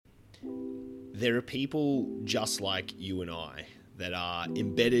There are people just like you and I that are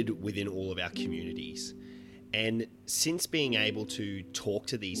embedded within all of our communities. And since being able to talk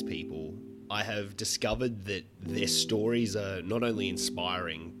to these people, I have discovered that their stories are not only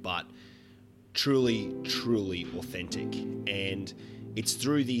inspiring, but truly, truly authentic. And it's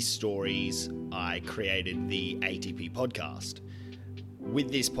through these stories I created the ATP podcast.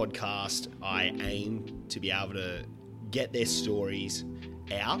 With this podcast, I aim to be able to get their stories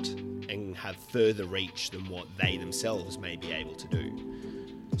out and have further reach than what they themselves may be able to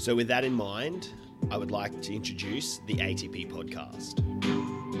do. So with that in mind, I would like to introduce the ATP podcast.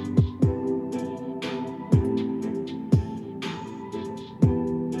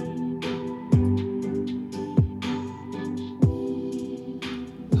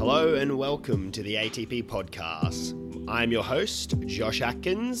 Hello and welcome to the ATP podcast. I'm your host, Josh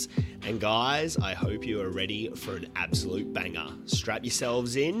Atkins, and guys, I hope you are ready for an absolute banger. Strap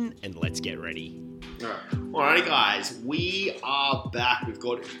yourselves in and let's get ready. Alrighty guys, we are back. We've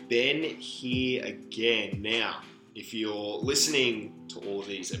got Ben here again. Now, if you're listening to all of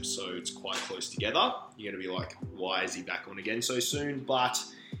these episodes quite close together, you're going to be like, why is he back on again so soon? But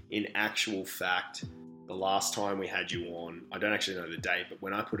in actual fact, the last time we had you on, I don't actually know the date, but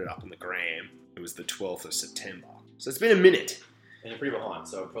when I put it up on the gram, it was the 12th of September. So it's been a minute. And you're pretty behind,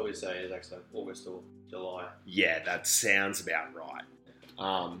 so I'd probably say it's actually August or July. Yeah, that sounds about right.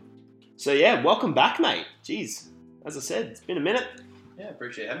 So yeah, welcome back, mate. Jeez, as I said, it's been a minute. Yeah,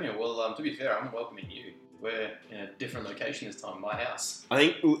 appreciate having me. Well, to be fair, I'm welcoming you. We're in a different location this time, my house. I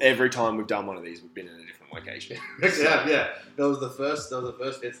think every time we've done one of these, we've been in a different location. Yeah. That was the first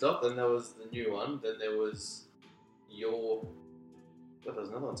pit stop, then there was the new one, then there was your... there was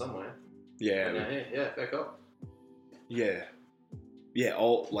another one somewhere. Yeah. Yeah, back up. Yeah,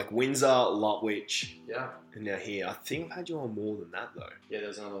 all like Windsor, Lutwich, Yeah. and now here. I think I've had you on more than that though. Yeah,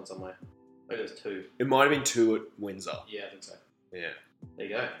 there's another one somewhere. Maybe there's two. It might have been two at Windsor. Yeah, I think so. Yeah. There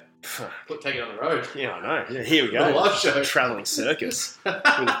you go. Take it on the road. Yeah, I know. Yeah, here we go. A live show. Travelling circus with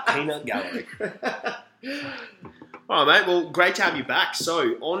a peanut gallery. All right, mate. Well, great to have you back.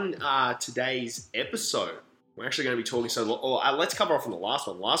 So, on today's episode, we're actually going to be talking. Let's cover off on the last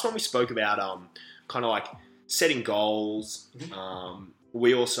one. The last one we spoke about kind of like setting goals. Mm-hmm.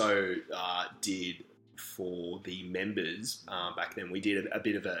 We also did for the members back then. We did a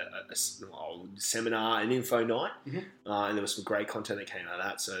bit of a seminar, an info night, and there was some great content that came out of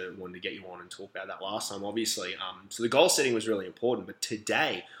that. So I wanted to get you on and talk about that last time, obviously. So the goal setting was really important. But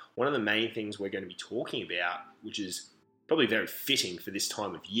today, one of the main things we're going to be talking about, which is probably very fitting for this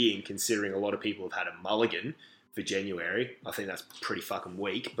time of year, and considering a lot of people have had a mulligan for January. I think that's pretty fucking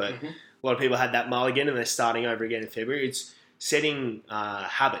weak, but a lot of people had that mulligan and they're starting over again in February. It's setting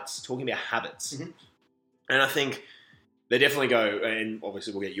habits, talking about habits. And I think they definitely go, and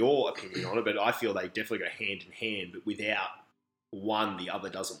obviously we'll get your opinion on it, but I feel they definitely go hand in hand, but without one, the other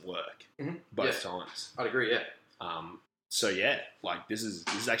doesn't work both times. I'd agree, yeah. So yeah, like this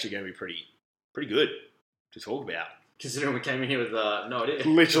is actually going to be pretty good to talk about. Considering we came in here with no idea.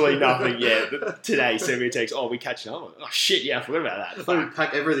 Literally nothing, yeah. Today, sent me a text, we catching up. Oh shit, yeah, I forgot about that. We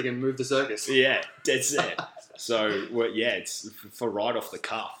pack everything and move the circus. Yeah, dead set. So, it's for right off the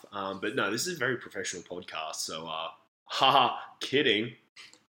cuff. But no, this is a very professional podcast, so, kidding.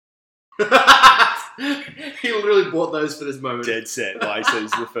 He literally bought those for this moment. Dead set. Like, so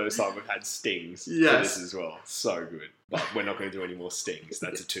this is the first time we've had stings for this as well. So good. But we're not going to do any more stings.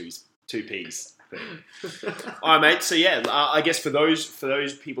 That's a two-piece. All right, mate. So yeah, I guess for those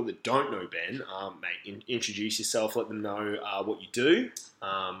people that don't know Ben, mate, introduce yourself. Let them know what you do.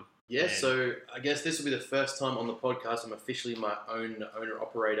 So I guess this will be the first time on the podcast I'm officially my own owner,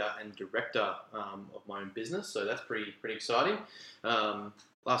 operator, and director of my own business. So that's pretty exciting.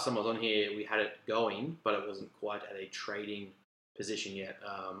 Last time I was on here, we had it going, but it wasn't quite at a trading position yet.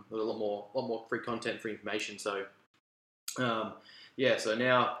 There was a lot more free content, free information. So. So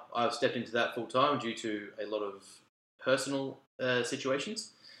now I've stepped into that full time due to a lot of personal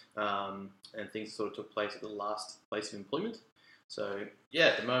situations and things sort of took place at the last place of employment. So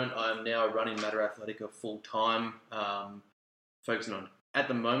at the moment I'm now running Matter Athletica full time, focusing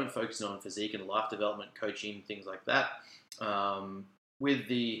on physique and life development, coaching, things like that, with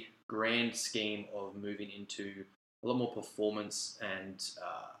the grand scheme of moving into a lot more performance and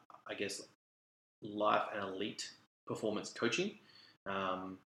I guess life and elite performance coaching.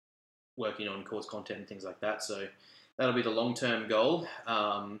 Working on course content and things like that. So that'll be the long-term goal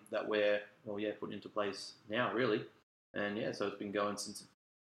that we're putting into place now, really. And so it's been going since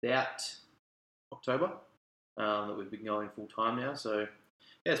about October that we've been going full-time now. So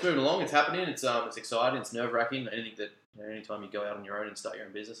it's moving along. It's happening. It's exciting. It's nerve-wracking. Anything that anytime you go out on your own and start your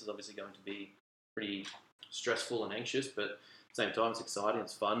own business is obviously going to be pretty stressful and anxious, but at the same time, it's exciting,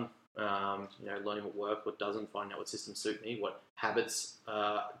 it's fun. Learning what works, what doesn't, finding out what systems suit me, what habits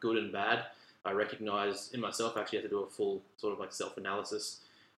are good and bad. I recognise in myself, actually, I have to do a full sort of like self-analysis.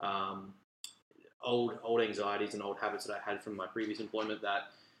 Old anxieties and old habits that I had from my previous employment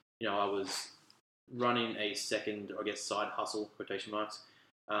that, I was running a second, I guess, side hustle, quotation marks,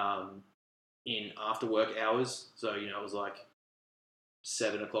 in after work hours. So, it was like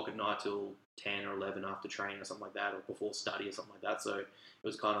 7 o'clock at night till 10 or 11 after training or something like that, or before study or something like that. So it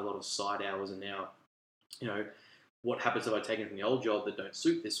was kind of a lot of side hours. And now, what habits have I taken from the old job that don't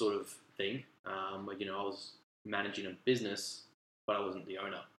suit this sort of thing? I was managing a business, but I wasn't the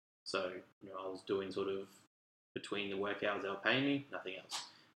owner. So, I was doing sort of between the work hours they were paying me, nothing else.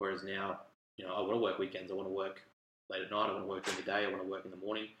 Whereas now, I want to work weekends. I want to work late at night. I want to work during the day. I want to work in the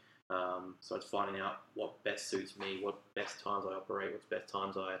morning. So it's finding out what best suits me, what best times I operate, what best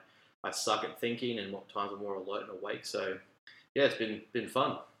times I suck at thinking, and what times I'm more alert and awake. So, yeah, it's been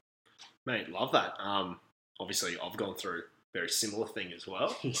fun. Mate, love that. Obviously, I've gone through a very similar thing as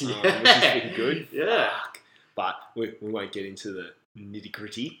well, Yeah. which has been good. Yeah. But we won't get into the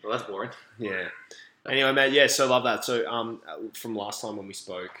nitty-gritty. Well, that's boring. Yeah. Anyway, mate, yeah, so love that. So from last time when we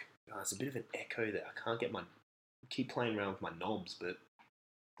spoke, there's a bit of an echo there. I can't get keep playing around with my knobs, but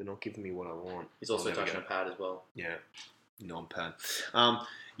they're not giving me what I want. He's also touching a pad as well. Yeah, knob pad.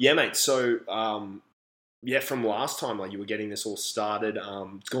 Yeah, mate, so from last time, like you were getting this all started.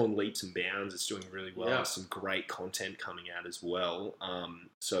 It's gone leaps and bounds. It's doing really well. Yeah. There's some great content coming out as well.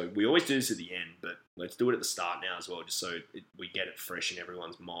 So we always do this at the end, but let's do it at the start now as well, just so we get it fresh in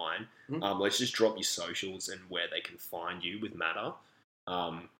everyone's mind. Mm-hmm. Let's just drop your socials and where they can find you with Matter.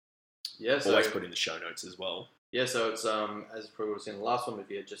 So always put in the show notes as well. Yeah, so it's as probably seen in the last one. If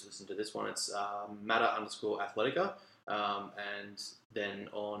you had just listened to this one, it's Matter_Athletica. And then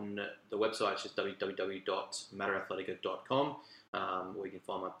on the website, it's just www.matterathletica.com, where you can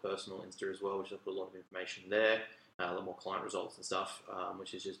find my personal Insta as well, which I put a lot of information there, a lot more client results and stuff,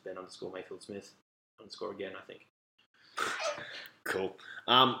 which is just Ben_Mayfield Smith _ I think. Cool.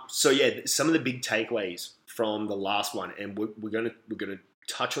 So yeah, some of the big takeaways from the last one, and we're gonna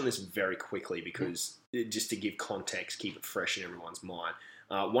touch on this very quickly because just to give context, keep it fresh in everyone's mind.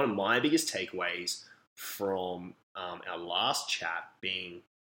 One of my biggest takeaways from our last chat being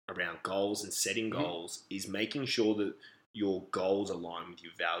around goals and setting goals is making sure that your goals align with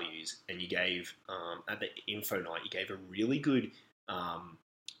your values. And you gave, at the info night, you gave a really good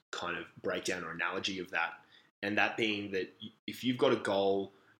kind of breakdown or analogy of that. And that being that if you've got a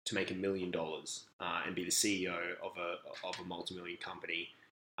goal to make $1 million and be the CEO of a multi-million company,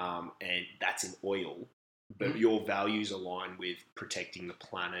 and that's in oil, but your values align with protecting the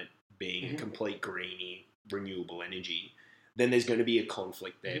planet, being a complete greenie, renewable energy, then there's going to be a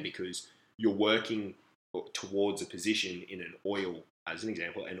conflict there because you're working towards a position in an oil, as an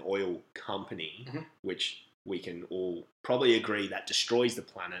example, an oil company, which we can all probably agree that destroys the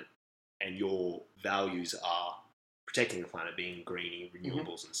planet, and your values are protecting the planet, being greeny,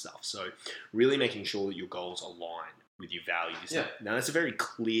 renewables and stuff. So really making sure that your goals align with your values. Yeah. Now that's a very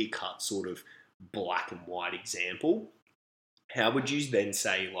clear-cut sort of black and white example. How would you then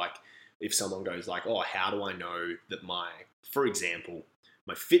say, like, if someone goes like, oh, how do I know that for example,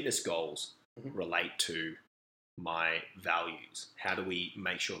 my fitness goals relate to my values? How do we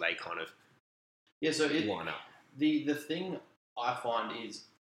make sure they kind of line up? The thing I find is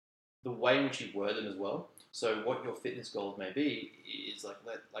the way in which you word them as well. So what your fitness goals may be is like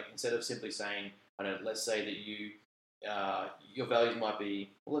instead of simply saying, let's say that your values might be,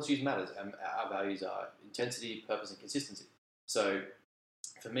 well, let's use Matters. Our values are intensity, purpose, and consistency. So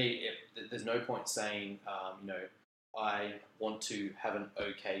for me, there's no point saying, I want to have an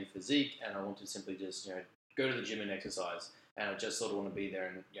okay physique and I want to simply just, go to the gym and exercise. And I just sort of want to be there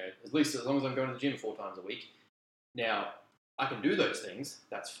and, at least as long as I'm going to the gym 4 times a week. Now, I can do those things,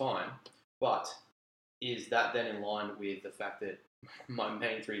 that's fine. But is that then in line with the fact that my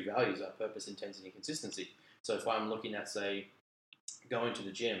main 3 values are purpose, intensity, and consistency? So if I'm looking at, say, going to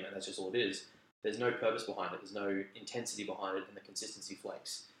the gym and that's just all it is, there's no purpose behind it, there's no intensity behind it, and the consistency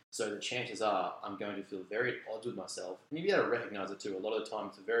flakes. So the chances are I'm going to feel very at odds with myself. And you'll be able to recognize it too. A lot of the time,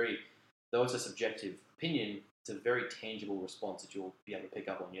 though it's a subjective opinion, it's a very tangible response that you'll be able to pick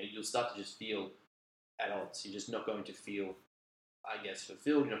up on. You'll start to just feel at odds. You're just not going to feel, I guess,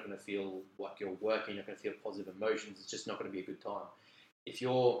 fulfilled. You're not going to feel like you're working. You're not going to feel positive emotions. It's just not going to be a good time. If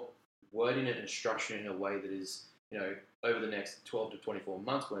you're wording it and structuring it in a way that is, over the next 12 to 24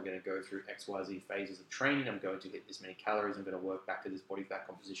 months, we're going to go through XYZ phases of training. I'm going to hit this many calories. I'm going to work back to this body fat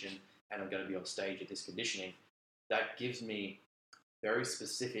composition, and I'm going to be on stage at this conditioning. That gives me very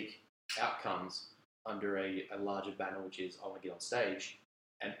specific outcomes under a larger banner, which is I want to get on stage.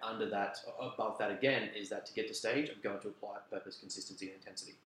 And under that, above that again, is that to get to stage, I'm going to apply purpose, consistency, and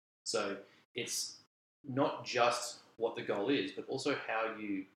intensity. So it's not just what the goal is, but also how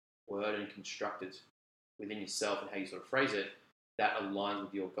you word and construct it within yourself and how you sort of phrase it that aligns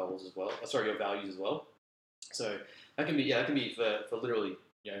with your goals as well. Your values as well. So that can be for literally,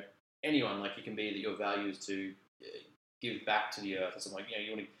 anyone. Like it can be that your value is to give back to the earth or something. Like,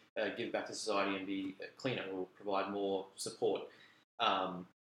 you want to give back to society and be cleaner or provide more support.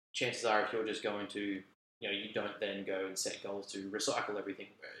 Chances are, if you're just going to, you don't then go and set goals to recycle everything,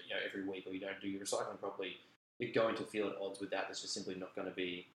 every week, or you don't do your recycling properly, you're going to feel at odds with that. It's just simply not going to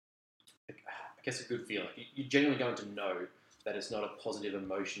be, I guess, a good feeling. You're genuinely going to know that it's not a positive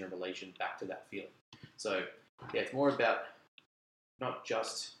emotion in relation back to that feeling. So, yeah, it's more about not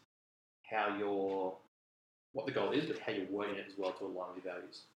just what the goal is, but how you're wording it as well to align with your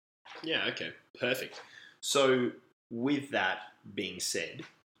values. Yeah, okay, perfect. So with that being said,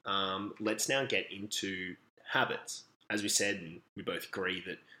 let's now get into habits. As we said, and we both agree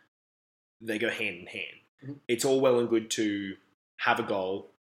that they go hand in hand. Mm-hmm. It's all well and good to have a goal,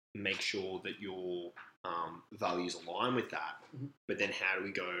 make sure that your values align with that, mm-hmm. but then how do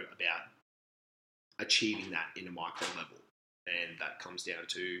we go about achieving that in a micro level? And that comes down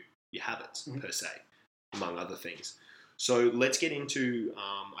to your habits, mm-hmm. per se, among other things. So let's get into,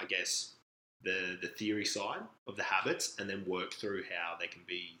 I guess, the theory side of the habits, and then work through how they can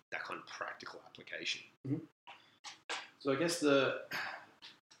be that kind of practical application. Mm-hmm. So I guess the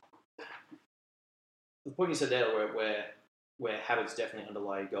point you said there, where habits definitely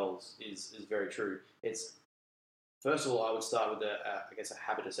underlie goals, is very true. It's, first of all, I would start with a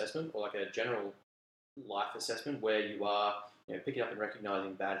habit assessment, or like a general life assessment, where you are picking up and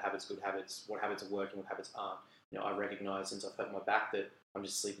recognizing bad habits, good habits, what habits are working, what habits aren't. I recognize, since I've hurt my back, that I'm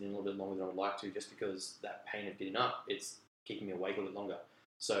just sleeping in a little bit longer than I would like to, just because that pain of getting up, it's keeping me awake a little bit longer.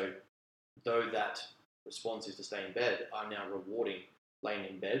 So though that response is to stay in bed, I'm now rewarding laying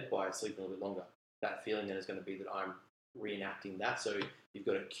in bed by sleeping a little bit longer. That feeling then is going to be that I'm reenacting that. So you've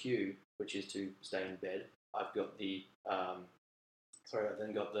got a cue, which is to stay in bed. I've got the I've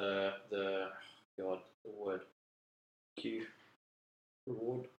then got the word cue,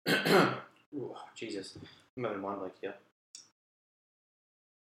 reward. Ooh, Jesus, I'm having mind blank here.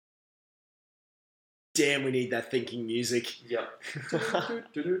 Damn, we need that thinking music. Yep. Oh,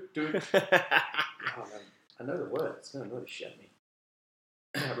 man. I know the word. It's going to really shit me.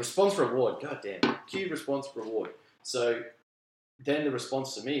 Response, reward. God damn. Cue, response, reward. So then the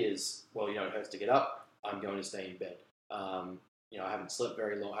response to me is, well, it hurts to get up. I'm going to stay in bed. I haven't slept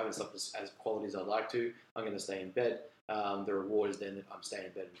very long. I haven't slept as quality as I'd like to. I'm going to stay in bed. The reward is then that I'm staying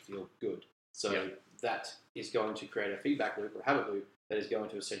in bed and feel good. So that is going to create a feedback loop or habit loop that is going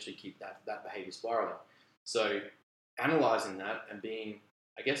to essentially keep that behavior spiraling. So analyzing that and being,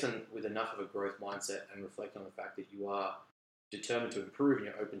 I guess, with enough of a growth mindset and reflecting on the fact that you are determined to improve and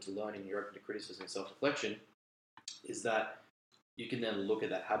you're open to learning, you're open to criticism and self-reflection, is that you can then look at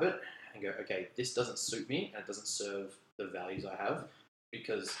that habit and go, okay, this doesn't suit me and it doesn't serve the values I have,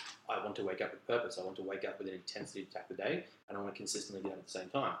 because I want to wake up with purpose. I want to wake up with an intensity to attack the day, and I want to consistently get up at the same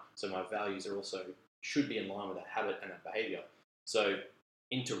time. So my values should be in line with that habit and that behavior. So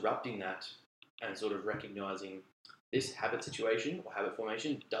interrupting that and sort of recognizing this habit situation or habit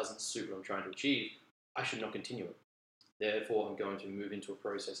formation doesn't suit what I'm trying to achieve, I should not continue it. Therefore, I'm going to move into a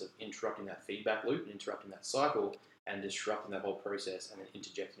process of interrupting that feedback loop and interrupting that cycle and disrupting that whole process and then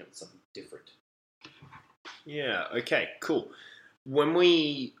interjecting it with something different. Yeah, okay, cool. When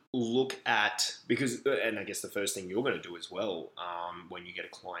we look at, and I guess the first thing you're going to do as well when you get a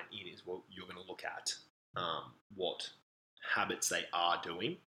client in is, well, you're going to look at what habits they are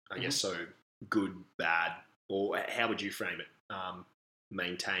doing. I guess so, good, bad, or how would you frame it?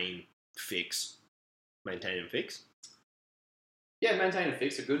 Maintain, fix. Maintain and fix? Yeah, maintain and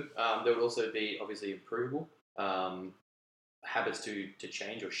fix are good. There would also be obviously improvable habits to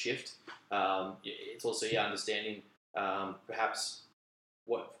change or shift. It's also understanding perhaps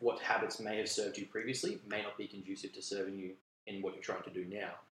what habits may have served you previously may not be conducive to serving you in what you're trying to do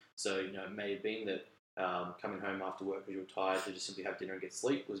now. So it may have been that coming home after work because you were tired to just simply have dinner and get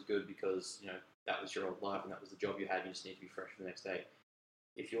sleep was good because that was your old life and that was the job you had. You just need to be fresh for the next day.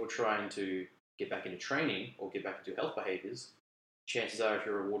 If you're trying to get back into training or get back into health behaviours, chances are if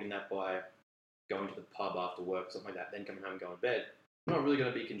you're rewarding that by going to the pub after work, something like that, then coming home and going to bed, not really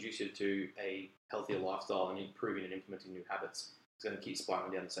going to be conducive to a healthier lifestyle and improving and implementing new habits. It's going to keep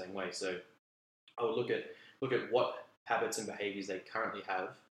spiraling down the same way. So I would look at what habits and behaviours they currently have,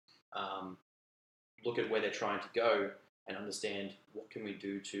 look at where they're trying to go, and understand what can we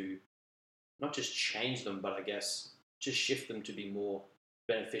do to not just change them, but I guess just shift them to be more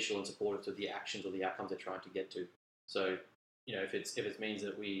beneficial and supportive to the actions or the outcomes they're trying to get to. So, if it means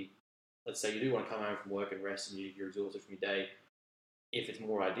that let's say you do want to come home from work and rest and you're exhausted from your day, if it's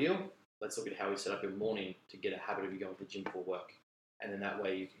more ideal, let's look at how we set up your morning to get a habit of you going to the gym before work. And then that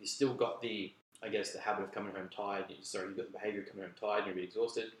way you still got the habit of coming home tired. You've got the behavior of coming home tired and you're a bit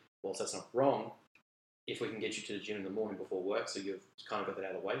exhausted. Whilst that's not wrong, if we can get you to the gym in the morning before work, so you've kind of got that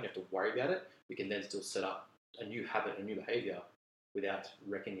out of the way, you don't have to worry about it, we can then still set up a new habit, a new behavior without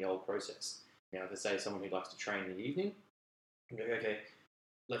wrecking the old process. Now, if I say someone who likes to train in the evening, you go, okay,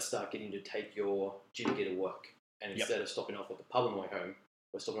 let's start getting you to take your gym gear to work. And instead of stopping off at the pub on the way home,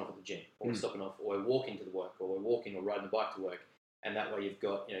 we're stopping off at the gym, or we're stopping off, or we're walking to the work, or we're walking or riding the bike to work. And that way you've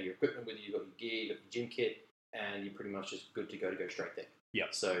got your equipment with you, you've got your gear, you've got your gym kit, and you're pretty much just good to go straight there. Yeah.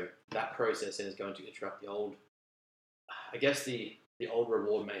 So that process then is going to interrupt the old, I guess the old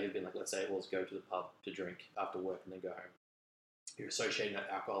reward may have been like, let's say it was go to the pub to drink after work and then go home. You're associating that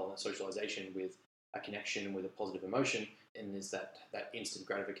alcohol and that socialization with a connection, with a positive emotion, and there's that instant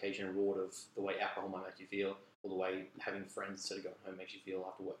gratification and reward of the way alcohol might make you feel, or the way having friends instead of going home makes you feel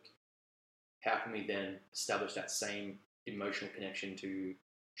after work. How can we then establish that same emotional connection to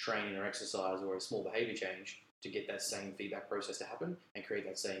training or exercise or a small behavior change to get that same feedback process to happen and create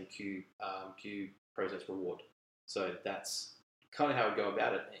that same cue process reward? So that's kind of how I go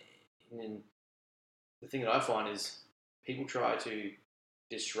about it. And the thing that I find is people try to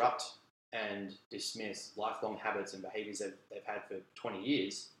disrupt and dismiss lifelong habits and behaviors that they've had for 20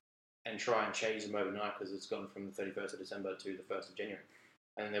 years and try and change them overnight because it's gone from the 31st of December to the 1st of January.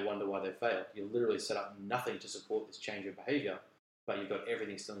 And then they wonder why they failed. You literally set up nothing to support this change of behavior, but you've got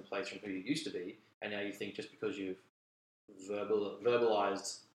everything still in place from who you used to be, and now you think just because you've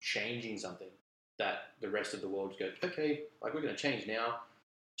verbalized changing something that the rest of the world goes, okay, like we're going to change now.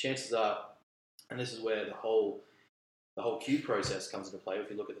 Chances are, and this is where the whole cue process comes into play.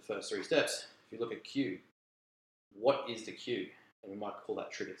 If you look at the first 3 steps, if you look at cue, what is the cue? And we might call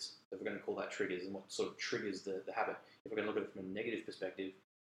that triggers. If we're going to call that triggers and what sort of triggers the habit. If we're going to look at it from a negative perspective,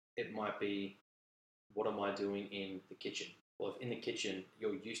 it might be, what am I doing in the kitchen? Well, if in the kitchen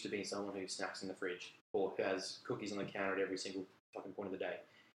you're used to being someone who snacks in the fridge or who has cookies on the counter at every single fucking point of the day,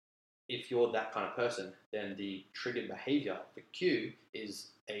 if you're that kind of person, then the triggered behavior, the cue,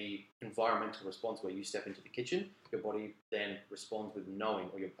 is a environmental response where you step into the kitchen, your body then responds with knowing,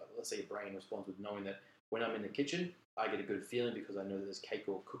 or let's say your brain responds with knowing that when I'm in the kitchen, I get a good feeling because I know that there's cake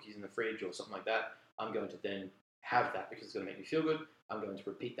or cookies in the fridge or something like that. I'm going to then have that because it's going to make me feel good. I'm going to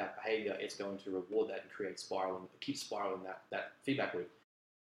repeat that behavior. It's going to reward that and keep spiraling that feedback loop.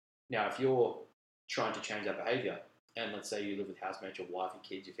 Now, if you're trying to change that behavior, and let's say you live with housemates, your wife, your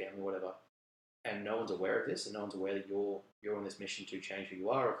kids, your family, whatever, and no one's aware of this, and no one's aware that you're on this mission to change who you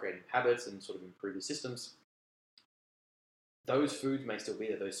are or creating habits and sort of improve your systems, those foods may still be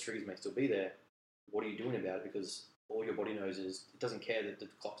there, those triggers may still be there. What are you doing about it? Because all your body knows is it doesn't care that the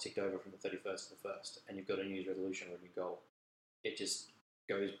clock ticked over from the 31st to the 1st and you've got a New Year's resolution or a new goal. It just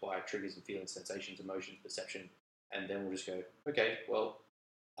goes by triggers and feelings, sensations, emotions, perception, and then we'll just go, okay, well,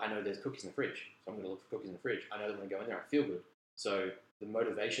 I know there's cookies in the fridge, so I'm going to look for cookies in the fridge. I know that when I go in there, I feel good. So the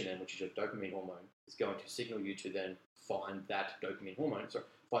motivation then, which is your dopamine hormone, is going to signal you to then find that dopamine hormone, so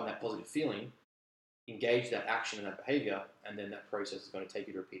find that positive feeling, engage that action and that behavior, and then that process is going to take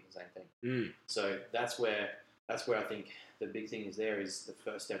you to repeat the same thing. So that's where I think the big thing is there is the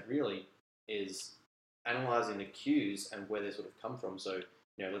first step really is analyzing the cues and where they sort of come from. So,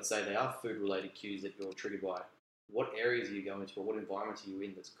 let's say they are food-related cues that you're triggered by. What areas are you going to, or what environment are you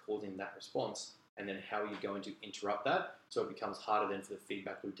in that's causing that response? And then how are you going to interrupt that so it becomes harder then for the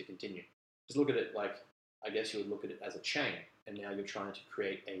feedback loop to continue? Just look at it like, I guess you would look at it as a chain, and now you're trying to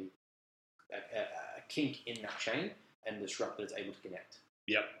create a kink in that chain and disrupt that it's able to connect.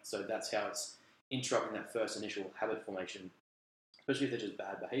 Yep. So that's how it's interrupting that first initial habit formation, especially if they're just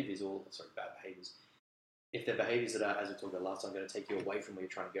bad behaviors. If they're behaviors that are, as we talked about last time, going to take you away from where you're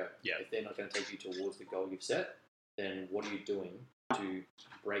trying to go. Yeah. If they're not going to take you towards the goal you've set, then what are you doing to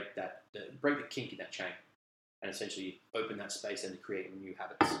break the kink in that chain and essentially open that space and to create new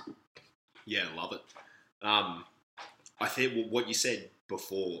habits? Yeah, love it. I think what you said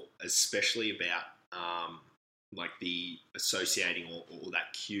before, especially about like the associating or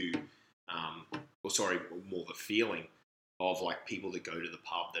that cue, more the feeling of like people that go to the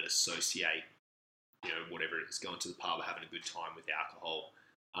pub that associate, whatever it is, going to the pub, having a good time with alcohol.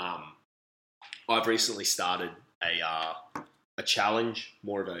 I've recently started a challenge,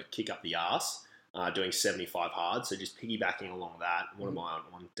 more of a kick up the arse, doing 75 hard. So just piggybacking along that. What am I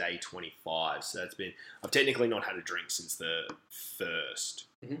on day 25? So I've technically not had a drink since the 1st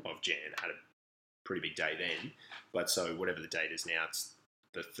of Jan. Had a pretty big day then. But so whatever the date is now, it's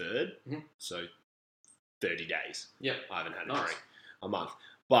the 3rd. Mm-hmm. So 30 days. Yep. I haven't had a Nice. drink. A month.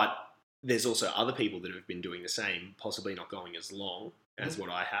 But there's also other people that have been doing the same, possibly not going as long as what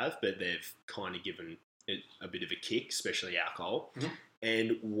I have, but they've kind of given it a bit of a kick, especially alcohol. Mm-hmm.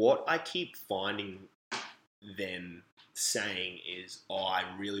 And what I keep finding them saying is, oh, I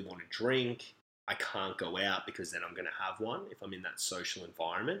really want to drink. I can't go out because then I'm going to have one if I'm in that social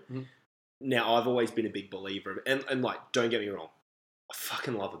environment. Mm-hmm. Now, I've always been a big believer of, and like, don't get me wrong, I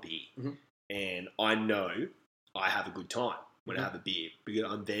fucking love a beer. Mm-hmm. And I know I have a good time when I have a beer because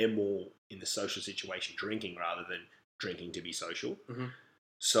I'm there more in the social situation drinking rather than drinking to be social. Mm-hmm.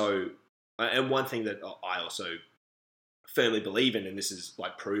 So, and one thing that I also firmly believe in, and this is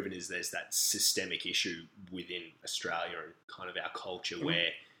like proven, is there's that systemic issue within Australia and kind of our culture where,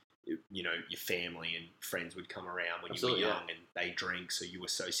 you know, your family and friends would come around when Absolutely, you were young and they drink, so you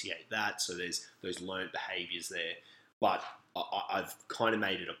associate that. So there's those learnt behaviours there. But I've kind of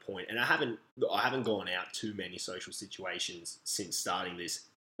made it a point, and I haven't gone out too many social situations since starting this,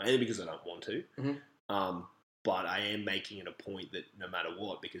 mainly because I don't want to. Mm-hmm. But I am making it a point that no matter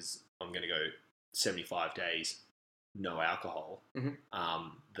what, because I'm going to go 75 days, no alcohol,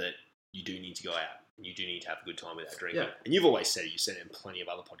 that you do need to go out. You do need to have a good time without drinking. Yeah. And you've always said it. You said it in plenty of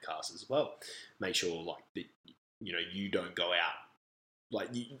other podcasts as well. Make sure, like, that, you know, you don't go out. Like,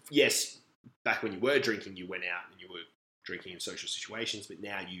 yes, back when you were drinking, you went out and you were drinking in social situations, but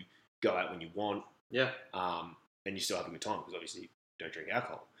now you go out when you want. Yeah. And you still have a good time because obviously you don't drink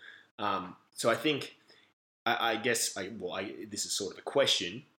alcohol. So I think, I guess, this is sort of a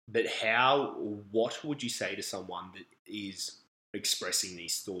question, but what would you say to someone that is expressing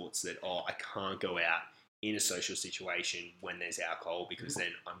these thoughts that, oh, I can't go out in a social situation when there's alcohol because then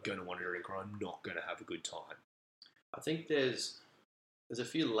I'm going to want to drink or I'm not going to have a good time? I think there's a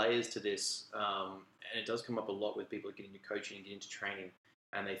few layers to this, and it does come up a lot with people getting into coaching and getting into training,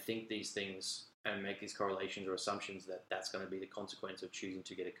 and they think these things and make these correlations or assumptions that that's going to be the consequence of choosing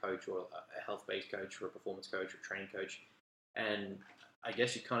to get a coach or a health-based coach or a performance coach or training coach. And I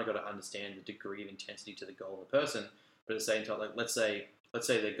guess you kind of got to understand the degree of intensity to the goal of the person. But at the same time, like let's say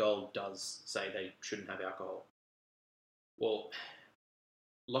their goal does say they shouldn't have alcohol. Well,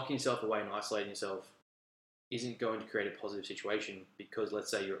 locking yourself away and isolating yourself isn't going to create a positive situation because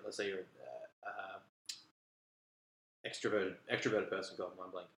let's say you're extroverted person. God,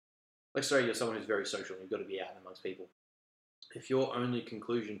 mind blank. Let's say you're someone who's very social and you've got to be out amongst people. If your only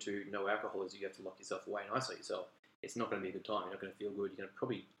conclusion to no alcohol is you have to lock yourself away and isolate yourself, it's not going to be a good time. You're not going to feel good. You're going to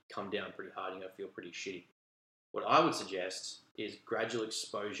probably come down pretty hard. You're going to feel pretty shitty. What I would suggest is gradual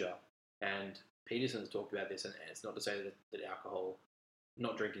exposure. And Peterson's talked about this, and it's not to say that alcohol,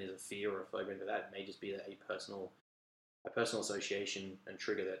 not drinking, is a fear or a phobia like that. It may just be a personal association and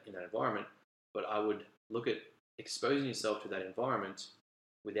trigger that in that environment. But I would look at exposing yourself to that environment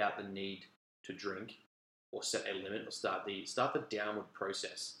without the need to drink or set a limit or start the downward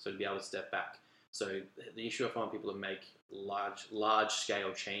process. So to be able to step back. So the issue I find people that make large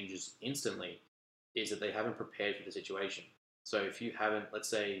scale changes instantly is that they haven't prepared for the situation. So if you haven't, let's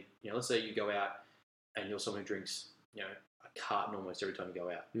say you go out and you're someone who drinks, you know, a carton almost every time you go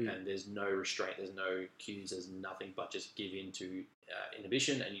out, and there's no restraint, there's no cues, there's nothing but just give in to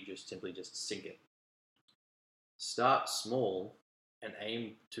inhibition, and you just simply just sink it. Start small and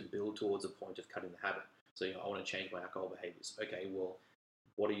aim to build towards a point of cutting the habit. So, you know, I want to change my alcohol behaviors. Okay, well,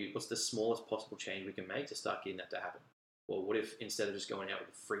 what's the smallest possible change we can make to start getting that to happen? Well, what if instead of just going out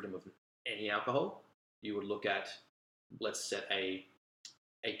with the freedom of any alcohol, you would look at, let's set a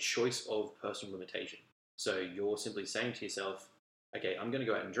choice of personal limitation. So you're simply saying to yourself, okay, I'm going to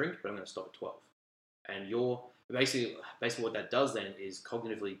go out and drink, but I'm going to stop at 12. And you're basically what that does then is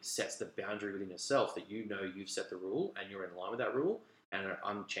cognitively sets the boundary within yourself that you know you've set the rule and you're in line with that rule. And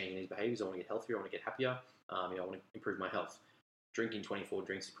I'm changing these behaviors. I want to get healthier. I want to get happier. I want to improve my health. Drinking 24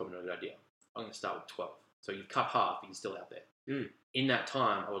 drinks is probably not a good idea. I'm going to start with 12. So you've cut half, but you're still out there. In that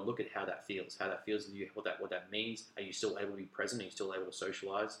time, I would look at how that feels with you, what that means. Are you still able to be present? Are you still able to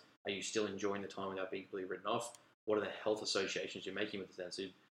socialize? Are you still enjoying the time without being completely written off? What are the health associations you're making with this then? So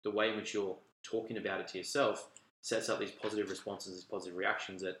the way in which you're talking about it to yourself sets up these positive responses, these positive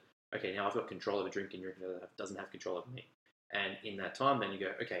reactions that, okay, now I've got control over drinking doesn't have control over me. And in that time, then you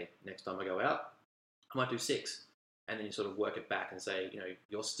go, okay, next time I go out, I might do 6. And then you sort of work it back and say, you know,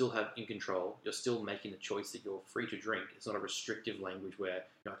 you're still in control. You're still making the choice that you're free to drink. It's not a restrictive language where,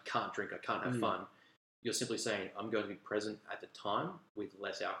 you know, I can't drink, I can't have fun. You're simply saying, I'm going to be present at the time with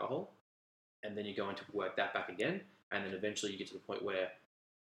less alcohol. And then you're going to work that back again. And then eventually you get to the point where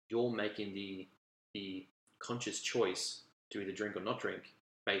you're making the conscious choice to either drink or not drink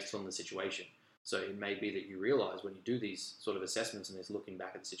based on the situation. So it may be that you realize when you do these sort of assessments and this looking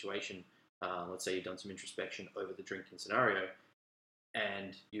back at the situation, let's say you've done some introspection over the drinking scenario,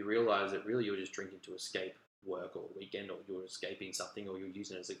 and you realize that really you're just drinking to escape work or weekend, or you're escaping something, or you're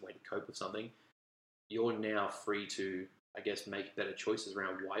using it as a way to cope with something. You're now free to, I guess, make better choices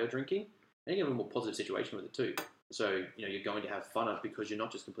around why you're drinking, and you have a more positive situation with it too. So, you're going to have fun because you're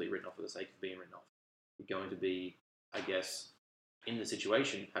not just completely written off for the sake of being written off. You're going to be, I guess, in the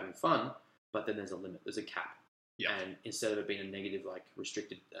situation having fun, but then there's a limit, there's a cap. Yeah. And instead of it being a negative, like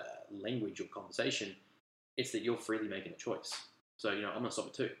restricted language or conversation, it's that you're freely making a choice. So, I'm going to stop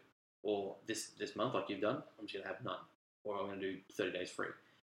at 2. Or this month, like you've done, I'm just going to have none. Or I'm going to do 30 days free.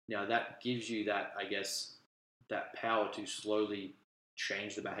 Now, that gives you that, I guess, that power to slowly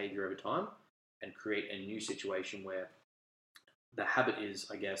change the behavior over time and create a new situation where the habit is,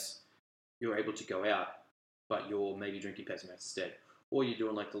 I guess, you're able to go out, but you're maybe drinking Pepsi Max instead. Or you're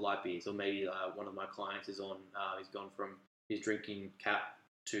doing like the light beers, or maybe one of my clients is on, he's gone from, he's drinking Cap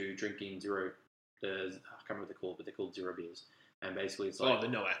to drinking zero. I can't remember what they're called, but they're called zero beers. And basically it's like... Oh, the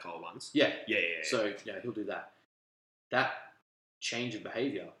no alcohol ones. Yeah. Yeah. So, he'll do that. That change of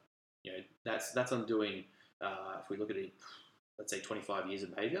behavior, that's undoing, if we look at it, let's say 25 years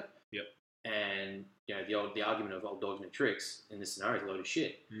of behavior. Yep. And, the argument of old dogs make tricks in this scenario is a load of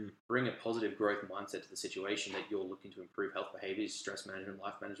shit. Bring a positive growth mindset to the situation that you're looking to improve health behaviors, stress management,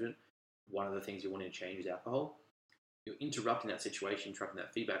 life management. One of the things you're wanting to change is alcohol. You're interrupting that situation, interrupting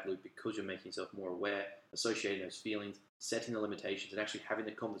that feedback loop because you're making yourself more aware, associating those feelings, setting the limitations, and actually having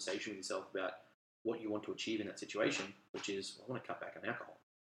the conversation with yourself about what you want to achieve in that situation, which is, I want to cut back on alcohol.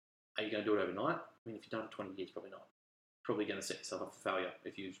 Are you going to do it overnight? I mean, if you've done it for 20 years, probably not. Probably going to set yourself up for failure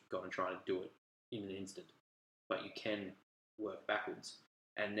if you've gone and tried to do it in an instant. But you can work backwards.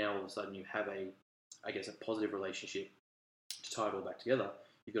 And now all of a sudden you have a positive relationship. To tie it all back together,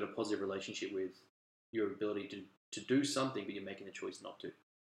 you've got a positive relationship with your ability to do something, but you're making the choice not to.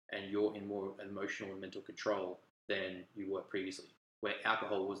 And you're in more emotional and mental control than you were previously. Where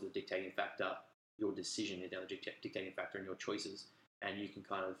alcohol was the dictating factor, your decision is now the dictating factor in your choices. And you can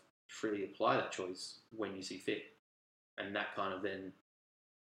kind of freely apply that choice when you see fit. And that kind of then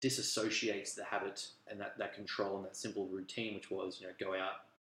disassociates the habit and that control and that simple routine, which was, go out.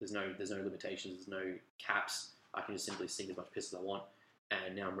 There's no limitations. There's no caps. I can just simply sink as much piss as I want.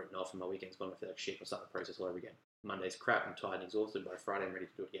 And now I'm written off and my weekend's gone. I feel like shit. I'll start the process all over again. Monday's crap. I'm tired and exhausted. By Friday, I'm ready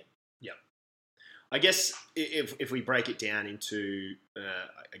to do it again. Yeah. I guess if we break it down into,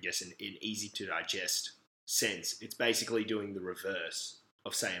 an easy to digest sense, it's basically doing the reverse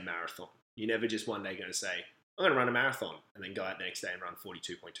of, say, a marathon. You're never just one day going to say, I'm going to run a marathon, and then go out the next day and run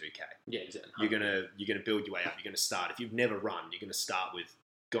 42.2k. Yeah, exactly. You're gonna build your way up. You're going to start. If you've never run, you're going to start with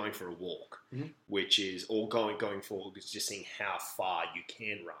going for a walk, which is, or going for just seeing how far you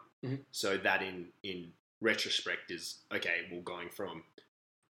can run. So that in retrospect is, okay, well, going from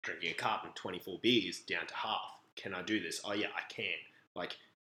drinking a carton, 24 beers down to half. Can I do this? Oh yeah, I can.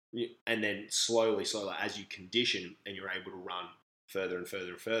 And then slowly, as you condition and you're able to run further and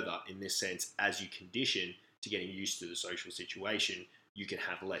further and further, in this sense, as you condition to getting used to the social situation, you can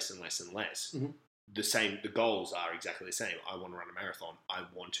have less and less and less. The goals are exactly the same. I want to run a marathon. I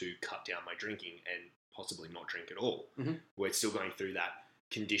want to cut down my drinking and possibly not drink at all. We're still going through that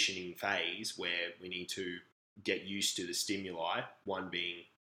conditioning phase where we need to get used to the stimuli, one being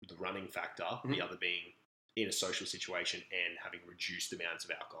the running factor, the other being in a social situation and having reduced amounts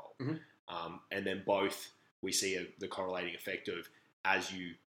of alcohol. And then both, we see the correlating effect of, as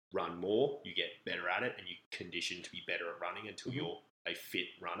you run more, you get better at it and you condition to be better at running until you're a fit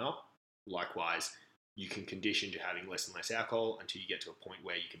runner. Likewise, you can condition to having less and less alcohol until you get to a point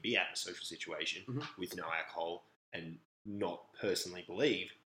where you can be at a social situation with no alcohol and not personally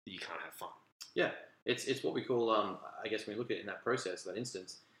believe that you can't have fun. Yeah, it's what we call, I guess when we look at it in that process, that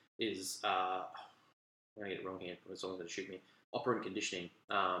instance, is, I'm going to get it wrong here, but someone's going to shoot me, operant conditioning.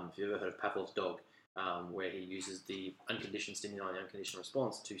 If you've ever heard of Pavlov's dog, where he uses the unconditioned stimuli and the unconditioned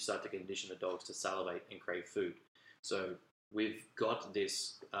response to start to condition the dogs to salivate and crave food. So we've got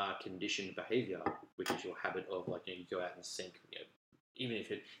this conditioned behavior, which is your habit of, like, you go out and sink. Even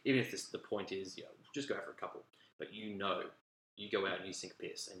if the point is, just go out for a couple, but you go out and you sink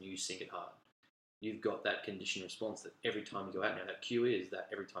piss and you sink it hard. You've got that conditioned response that every time you go out. Now that cue is that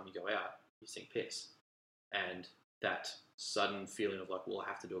every time you go out, you sink piss, and that sudden feeling of like, well, I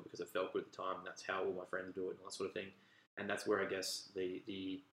have to do it because it felt good at the time, and that's how all my friends do it, and all that sort of thing. And that's where I guess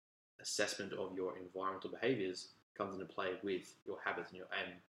the assessment of your environmental behaviors comes into play with your habits and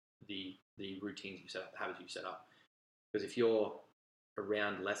the routines you set up, the habits you set up. Because if you're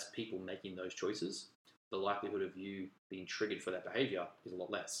around less people making those choices, the likelihood of you being triggered for that behavior is a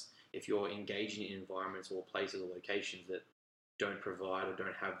lot less. if you're engaging in environments or places or locations that don't provide or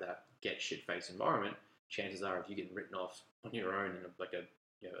don't have that get shit face environment, chances are if you're getting written off on your own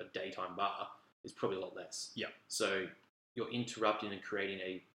in a daytime bar, it's probably a lot less. Yeah. So you're interrupting and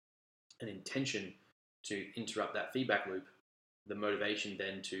creating an intention to interrupt that feedback loop. The motivation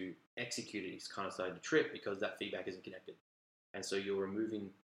then to execute it is kind of starting to trip because that feedback isn't connected. And so you're removing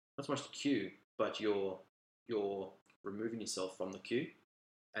not so much the cue, but you're removing yourself from the cue,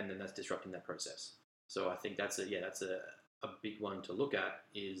 and then that's disrupting that process. So I think that's a big one to look at,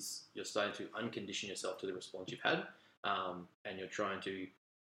 is you're starting to uncondition yourself to the response you've had, and you're trying to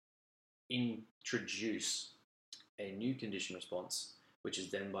introduce a new conditioned response, which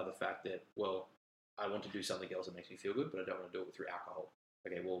is then by the fact that, well, I want to do something else that makes me feel good, but I don't want to do it through alcohol.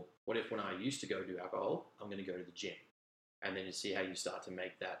 Okay, well, what if when I used to go do alcohol, I'm going to go to the gym? And then you see how you start to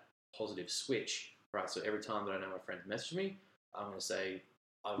make that positive switch, right? So every time that I know my friends message me, I'm going to say,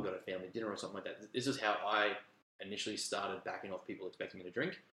 I've got a family dinner or something like that. This is how I initially started backing off people expecting me to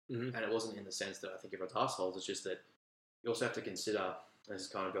drink. Mm-hmm. And it wasn't in the sense that I think everyone's assholes. It's just that you also have to consider, and this is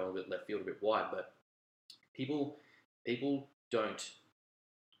kind of going a bit left field, a bit wide, but people don't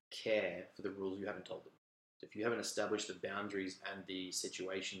care for the rules you haven't told them. If you haven't established the boundaries and the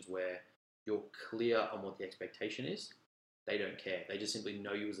situations where you're clear on what the expectation is, they don't care. They just simply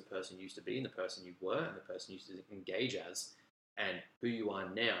know you as the person you used to be and the person you were and the person you used to engage as, and who you are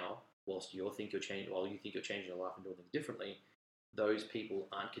now, whilst you think you're changing your life and doing things differently. Those people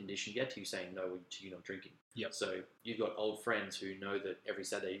aren't conditioned yet to you saying no to you not drinking. Yep. So you've got old friends who know that every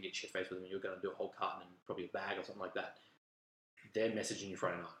Saturday you get shit-faced with them and you're going to do a whole carton and probably a bag or something like that. They're messaging you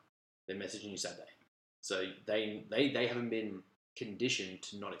Friday night. They're messaging you Saturday. So they haven't been conditioned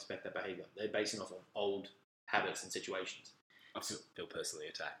to not expect that behaviour. They're basing off of old habits and situations. I feel personally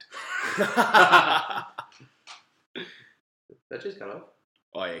attacked. That just cut off.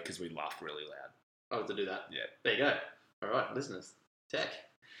 Oh yeah, because we laughed really loud. Oh, to do that. Yeah. There you go. All right, listeners, tech.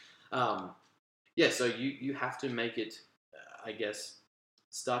 So you have to make it, I guess,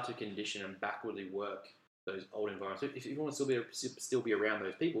 start to condition and backwardly work those old environments. If you want to still be around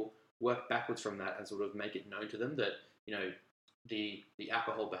those people, work backwards from that and sort of make it known to them that, you know, the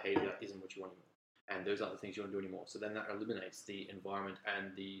alcohol behavior isn't what you want anymore, and those aren't the things you want to do anymore. So then that eliminates the environment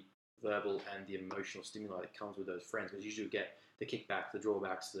and the verbal and the emotional stimuli that comes with those friends, because usually you get the kickbacks, the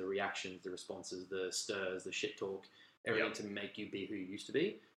drawbacks, the reactions, the responses, the stirs, the shit talk, everything to make you be who you used to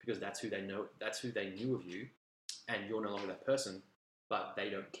be, because that's who they know, that's who they knew of you, and you're no longer that person, but they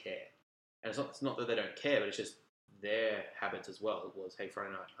don't care. And it's not that they don't care, but it's just their habits as well was, hey,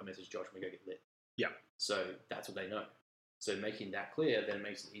 Friday night, I message Josh, we go get lit. Yeah. So that's what they know. So making that clear then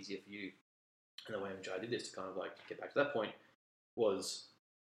makes it easier for you. And the way in which I did this to kind of like get back to that point was,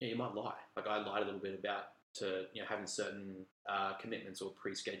 you might lie. Like I lied a little bit about having certain commitments or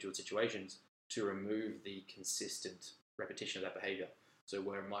pre-scheduled situations to remove the consistent repetition of that behavior. So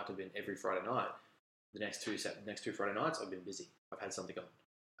where it might have been every Friday night, the next two Friday nights I've been busy. I've had something on.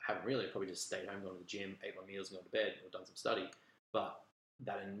 I haven't really, probably just stayed home, gone to the gym, ate my meals and gone to bed, or done some study. But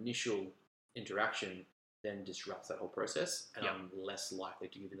that initial interaction then disrupts that whole process, and I'm less likely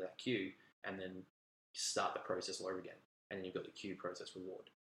to give into that cue and then start the process all over again. And then you've got the cue process reward.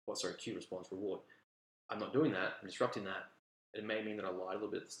 Cue response reward. I'm not doing that, I'm disrupting that. It may mean that I lied a little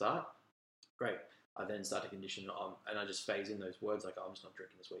bit at the start. Great. I then start to condition on, and I just phase in those words like, oh, I'm just not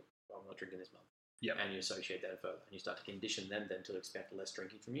drinking this week, or I'm not drinking this month. Yep. And you associate that further, and you start to condition them then to expect less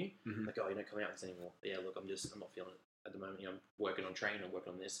drinking from you. Mm-hmm. Like, oh, you're not coming out with this anymore. But yeah, look, I'm not feeling it at the moment. I'm working on training, I'm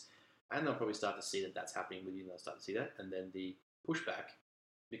working on this. And they'll probably start to see that that's happening with you, and they'll start to see that. And then the pushback,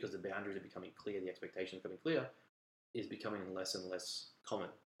 because the boundaries are becoming clear, the expectations are becoming clear, is becoming less and less common,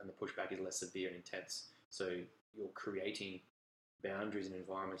 and the pushback is less severe and intense. So you're creating boundaries and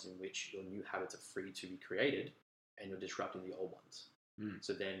environments in which your new habits are free to be created, and you're disrupting the old ones.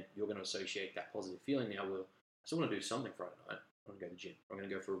 So then you're going to associate that positive feeling now with, I still want to do something Friday night. I'm going to go to the gym. I'm going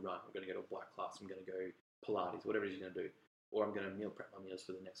to go for a run. I'm going to go to a bike class. I'm going to go Pilates, whatever it is you're going to do. Or I'm going to meal prep my meals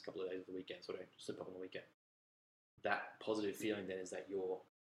for the next couple of days of the weekend, so I don't slip up on the weekend. That positive feeling then is that you're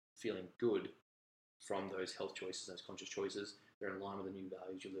feeling good from those health choices, those conscious choices. They're in line with the new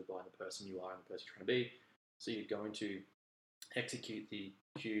values you live by, and the person you are and the person you're trying to be. So you're going to execute the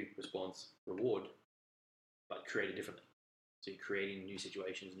cue, response, reward, but create it differently. So you're creating new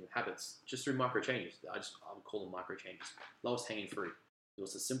situations, new habits, just through micro changes. I would call them micro changes. Lowest hanging fruit. It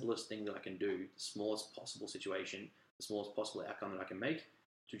was the simplest thing that I can do, the smallest possible situation, the smallest possible outcome that I can make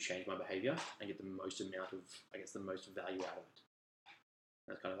to change my behavior and get the most amount of, I guess, the most value out of it.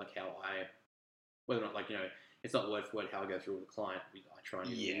 That's kind of like how whether or not, it's not word for word how I go through with a client. I try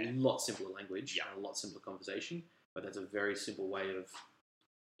and use a lot simpler language and a lot simpler conversation, but that's a very simple way of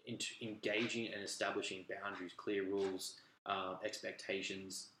engaging and establishing boundaries, clear rules,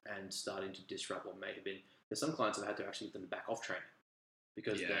 expectations, and starting to disrupt what may have been. There's some clients that have had to actually get them back off training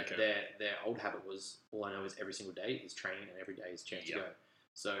because their old habit was, all I know is every single day is training and every day is a chance to go.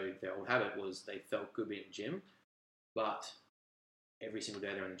 So their old habit was they felt good being in the gym, but every single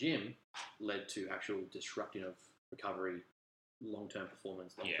day they're in the gym led to actual disrupting of recovery, long-term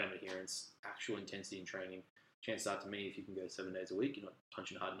performance, long-term adherence, actual intensity in training. Chances are, to me, if you can go 7 days a week, you're not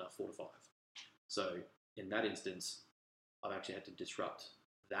punching hard enough 4 to 5. So in that instance, I've actually had to disrupt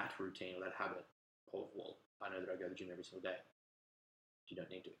that routine or that habit of, well, I know that I go to the gym every single day. You don't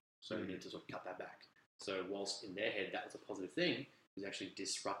need to. So you need to sort of cut that back. So whilst in their head that was a positive thing, it was actually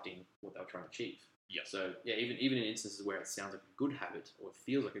disrupting what they were trying to achieve. Yeah. So even in instances where it sounds like a good habit or it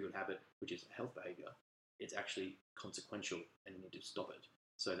feels like a good habit, which is a health behavior, it's actually consequential and you need to stop it.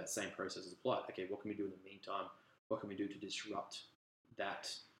 So that same process is applied. Okay, what can we do in the meantime? What can we do to disrupt that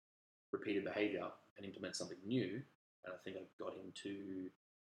repeated behavior and implement something new? And I think I got him to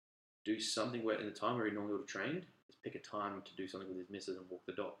do something where in the time where he normally would have trained, is pick a time to do something with his missus and walk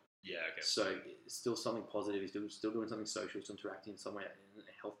the dog. Yeah, okay. So it's still something positive. He's still doing something social, still interacting in some way in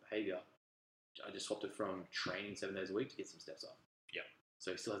health behavior. I just swapped it from training 7 days a week to get some steps up. Yeah.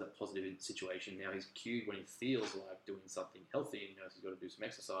 So he still has that positive situation. Now he's cued when he feels like doing something healthy and he knows he's got to do some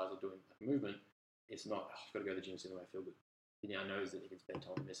exercise or doing a movement. It's not, I've got to go to the gym so I feel good. He now knows that he can spend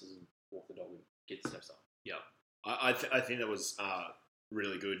time with missus and walk the dog and get the steps up. Yeah. I think that was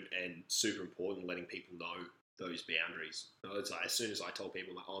really good and super important, letting people know those boundaries. It's like, as soon as I told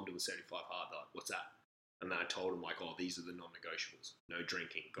people, like, oh, I'm doing 75 hard, they're like, what's that? And then I told them, like, oh, these are the non-negotiables. No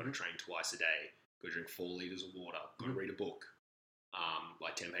drinking. Got to train twice a day. Got to drink 4 litres of water. Got to read a book.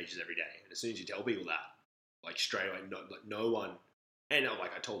 Like 10 pages every day. And as soon as you tell people that, like straight away, no one, and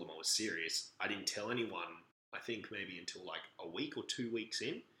like I told them I was serious. I didn't tell anyone, I think maybe until like a week or 2 weeks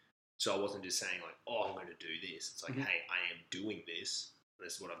in. So I wasn't just saying like, oh, I'm going to do this. It's like, hey, I am doing this. And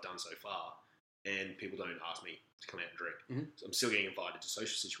this is what I've done so far. And people don't ask me to come out and drink. So I'm still getting invited to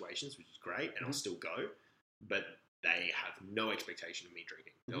social situations, which is great. And I'll still go. But they have no expectation of me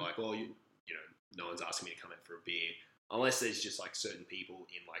drinking. They're like, well, you know, no one's asking me to come out for a beer. Unless there's just like certain people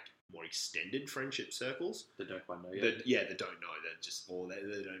in like more extended friendship circles that don't quite know yet. That don't know. They're just, or they're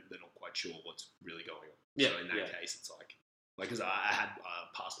not quite sure what's really going on. Yeah, so in that case, it's like because I had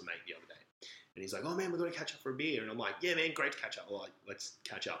a pastor mate the other day, and he's like, "Oh man, we're going to catch up for a beer," and I'm like, "Yeah, man, great to catch up. Well, like, let's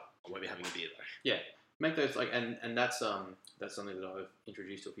catch up. I won't be having a beer though." Yeah, make those like, and that's something that I've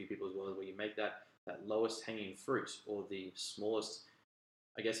introduced to a few people as well, where you make that lowest hanging fruit or the smallest.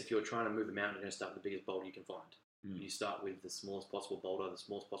 I guess if you're trying to move a mountain, you're going to start with the biggest boulder you can find. You start with the smallest possible boulder, the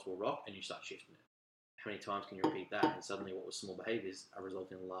smallest possible rock, and you start shifting it. How many times can you repeat that? And suddenly what was small behaviors are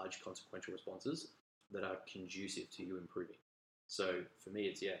resulting in large consequential responses that are conducive to you improving. So for me,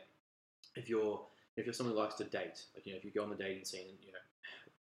 it's, if you're someone who likes to date, like, if you go on the dating scene and,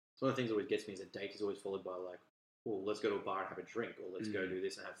 it's one of the things that always gets me is a date is always followed by like, oh, let's go to a bar and have a drink, or let's go do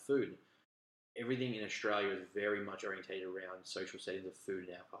this and have food. Everything in Australia is very much orientated around social settings of food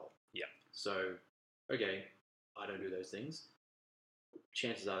and alcohol. Yeah. So, okay, I don't do those things.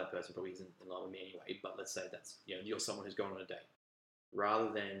 Chances are that person probably isn't in line with me anyway, but let's say that's, you're someone who's going on a date.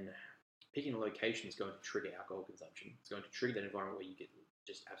 Rather than picking a location that's going to trigger alcohol consumption, it's going to trigger that environment where you get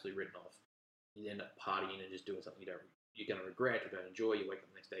just absolutely written off. You end up partying and just doing something you're going to regret or don't enjoy. You wake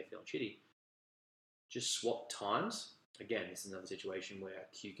up the next day feeling shitty. Just swap times. Again, this is another situation where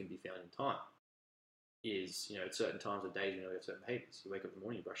a cue can be found in time. Is, at certain times of days, you have certain behaviors. You wake up in the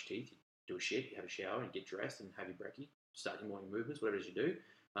morning, you brush teeth, you do a shit, you have a shower, and you get dressed and have your brekkie, start your morning movements, whatever it is you do.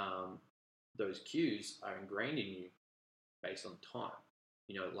 Those cues are ingrained in you based on time.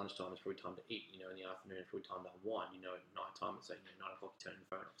 At lunchtime it's probably time to eat. In the afternoon it's probably time to unwind. At night time it's like 9 o'clock you turn your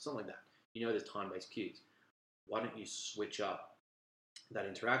phone off, something like that. There's time-based cues. Why don't you switch up that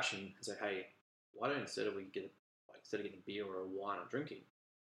interaction and say, hey, why don't instead of getting a beer or a wine or drinking,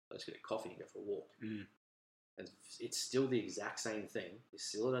 let's get a coffee and go for a walk. And it's still the exact same thing. It's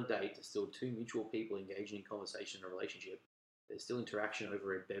still on a date. There's still two mutual people engaging in conversation in a relationship. There's still interaction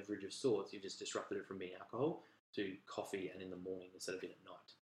over a beverage of sorts. You've just disrupted it from being alcohol to coffee and in the morning instead of being at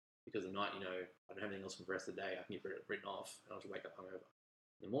night. Because at night, I don't have anything else for the rest of the day. I can get written off and I'll just wake up hungover.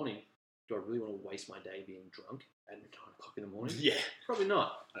 In the morning, do I really want to waste my day being drunk at 9 o'clock in the morning? Yeah. Probably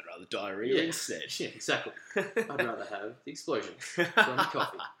not. I'd rather diarrhea instead. Yeah, exactly. I'd rather have the explosion from the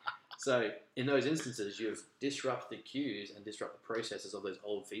coffee. So in those instances, you've disrupted the cues and disrupt the processes of those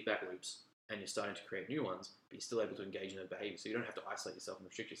old feedback loops, and you're starting to create new ones, but you're still able to engage in those behaviors. So you don't have to isolate yourself and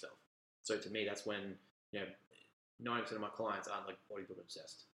restrict yourself. So to me, that's when 90% of my clients aren't like bodybuilder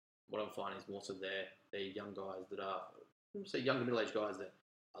obsessed. What I'm finding is more so they're young guys that are, I wouldn't say younger middle-aged guys that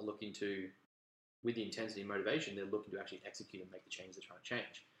are looking to, with the intensity and motivation, they're looking to actually execute and make the change they're trying to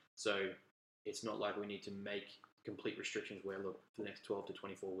change. So it's not like we need to make complete restrictions where, look, for the next 12 to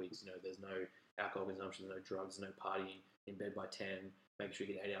 24 weeks, there's no alcohol consumption, no drugs, no partying, in bed by 10, making sure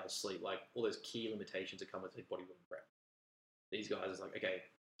you get 8 hours sleep, like all those key limitations that come with a bodybuilding prep. These guys are like, okay,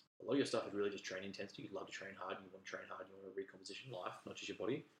 a lot of your stuff is really just training intensity. You love to train hard, you want to train hard, you want to recomposition life, not just your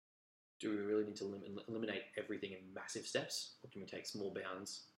body. Do we really need to eliminate everything in massive steps, or can we take small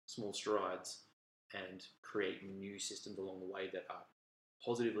bounds, small strides, and create new systems along the way that are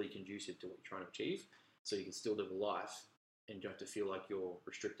positively conducive to what you're trying to achieve, so you can still live a life and you don't have to feel like you're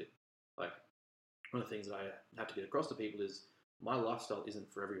restricted? Like, one of the things that I have to get across to people is my lifestyle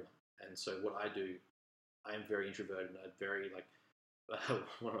isn't for everyone. And so what I do, I am very introverted, and I'm very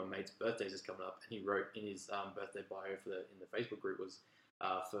one of my mates' birthdays is coming up, and he wrote in his birthday bio in the Facebook group was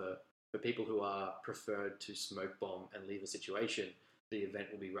for people who are preferred to smoke bomb and leave a situation, the event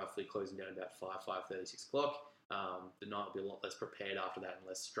will be roughly closing down about 5:30, 6 o'clock. The night will be a lot less prepared after that and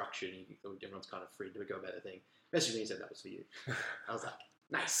less structured. Everyone's kind of free to go about their thing. Message me and said that was for you. I was like,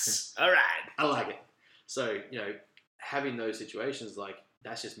 nice. All right. I like it. So, having those situations, like,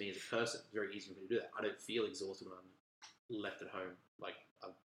 that's just me as a person. It's very easy for me to do that. I don't feel exhausted when I'm left at home, like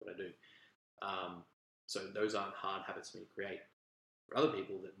what I do. So those aren't hard habits for me to create. For other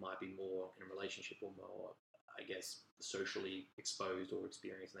people that might be more in a relationship or more, I guess, socially exposed or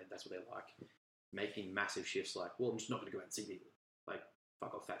experienced, and that's what they like. Making massive shifts like, well, I'm just not going to go out and see people. Like,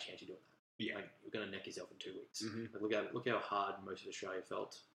 fuck off, fat chance you're doing that. Yeah. Like, you're going to neck yourself in 2 weeks. Mm-hmm. Like, look how hard most of Australia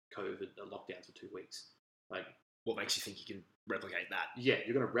felt COVID lockdowns for 2 weeks. Like, what makes you think you can replicate that? Yeah,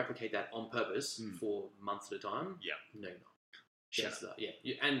 you're going to replicate that on purpose for months at a time? Yeah. No, you're not. Chances are,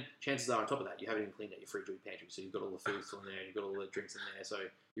 yeah. And chances are, on top of that, you haven't even cleaned out your fridge or your pantry, so you've got all the food still in there, you've got all the drinks in there, so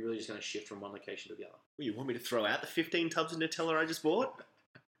you're really just going to shift from one location to the other. Well, you want me to throw out the 15 tubs of Nutella I just bought?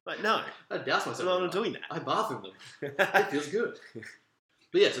 Like, no. I douse myself. I'm not doing that. I bath in them. It feels good.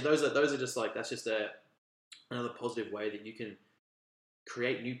 But yeah, so those are just like, that's just another positive way that you can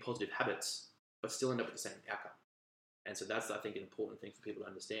create new positive habits, but still end up with the same outcome. And so that's, I think, an important thing for people to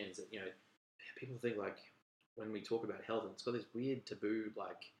understand is that, people think like, when we talk about health, and it's got this weird taboo,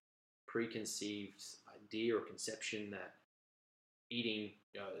 like preconceived idea or conception that eating,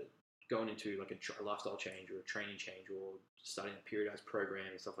 going into like a lifestyle change or a training change or starting a periodized program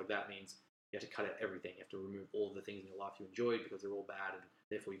and stuff like that means you have to cut out everything. You have to remove all the things in your life you enjoyed because they're all bad, and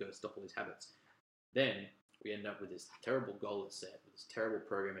therefore you've got to stop all these habits. Then we end up with this terrible goal that's set, with this terrible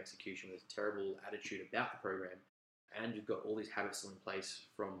program execution, with this terrible attitude about the program, and you've got all these habits still in place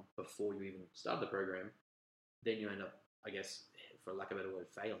from before you even started the program. Then you end up, I guess, for lack of a better word,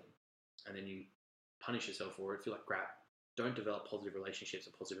 failing. And then you punish yourself for it, feel like crap. Don't develop positive relationships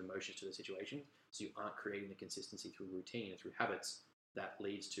and positive emotions to the situation, so you aren't creating the consistency through routine and through habits that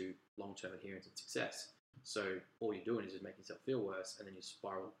leads to long-term adherence and success. So all you're doing is just making yourself feel worse, and then you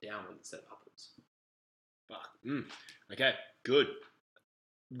spiral downwards instead of upwards. Okay, good.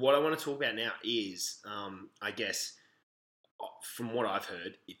 What I want to talk about now is, I guess, from what I've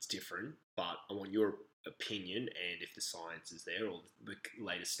heard, it's different, but I want your opinion, and if the science is there or the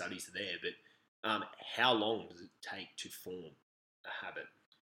latest studies are there, but how long does it take to form a habit?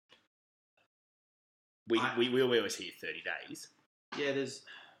 We always hear 30 days. Yeah,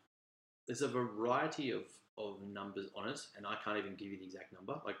 there's a variety of numbers on it, and I can't even give you the exact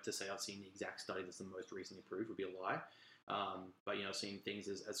number. Like, to say I've seen the exact study that's the most recently approved would be a lie. But I've seen things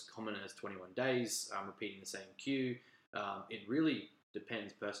as common as 21 days, repeating the same cue. It really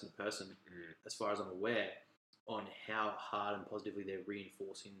depends person to person, as far as I'm aware, on how hard and positively they're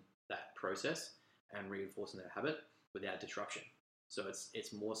reinforcing that process and reinforcing that habit without disruption. So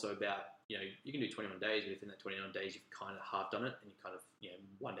it's more so about, you can do 21 days, but if in that 21 days you've kind of half done it and you kind of,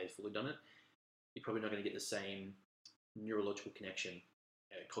 1 day fully done it, you're probably not going to get the same neurological connection,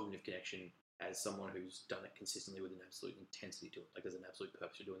 cognitive connection as someone who's done it consistently with an absolute intensity to it. Like, there's an absolute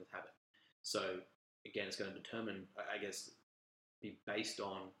purpose to doing this habit. So again, it's going to determine, I guess, be based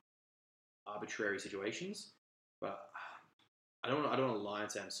on arbitrary situations. But I don't want to lie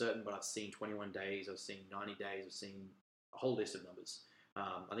and say I'm certain, but I've seen 21 days, I've seen 90 days, I've seen a whole list of numbers.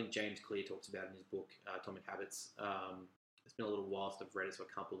 I think James Clear talks about it in his book, Atomic Habits. It's been a little while since I've read it, so I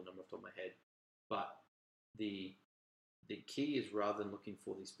can't pull the number off the top of my head. But the key is, rather than looking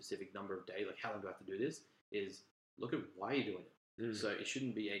for the specific number of days, like how long do I have to do this, is look at why you're doing it. So it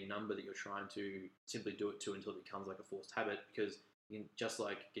shouldn't be a number that you're trying to simply do it to until it becomes like a forced habit, because just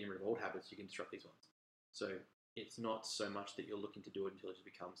like getting rid of old habits, you can disrupt these ones. So it's not so much that you're looking to do it until it just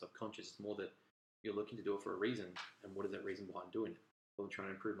becomes subconscious. It's more that you're looking to do it for a reason, and what is that reason behind doing it? Well, I'm trying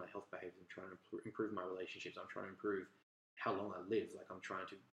to improve my health behaviors, I'm trying to improve my relationships, I'm trying to improve how long I live. Like, I'm trying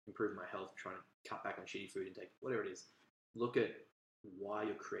to improve my health, trying to cut back on shitty food intake, whatever it is. Look at why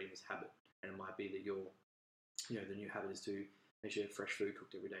you're creating this habit. And it might be that the new habit is to make sure you have fresh food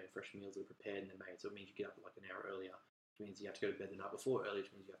cooked every day and fresh meals that are prepared and they're made. So it means you get up like an hour earlier. It means you have to go to bed the night before early,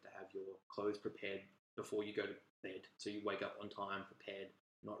 which means you have to have your clothes prepared before you go to bed. So you wake up on time, prepared,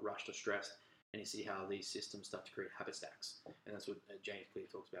 not rushed or stressed. And you see how these systems start to create habit stacks. And that's what James Clear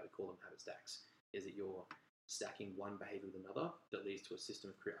talks about. We call them habit stacks. Is that you're stacking one behavior with another that leads to a system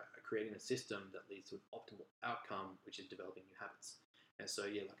of creating a system that leads to an optimal outcome, which is developing new habits. And so,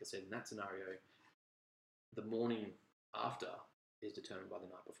 yeah, like I said, in that scenario, the morning after is determined by the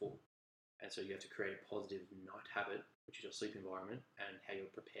night before. And so you have to create a positive night habit, which is your sleep environment, and how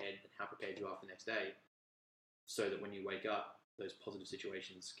you're prepared and how prepared you are for the next day, so that when you wake up, those positive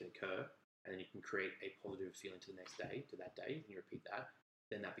situations can occur, and then you can create a positive feeling to the next day, to that day, and you repeat that,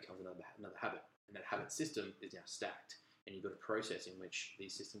 then that becomes another habit. And that habit system is now stacked, and you've got a process in which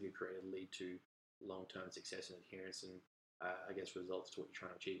these systems you created lead to long-term success and adherence and, results to what you're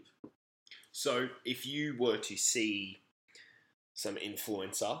trying to achieve. So if you were to see some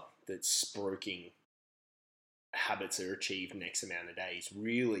influencer that's spruiking habits that are achieved in X amount of days,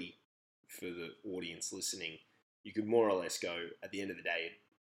 really, for the audience listening, you could more or less go, at the end of the day,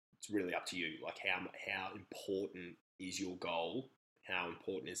 it's really up to you. Like, how important is your goal? How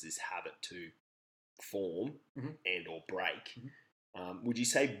important is this habit to form and or break? Would you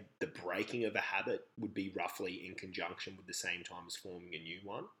say the breaking of a habit would be roughly in conjunction with the same time as forming a new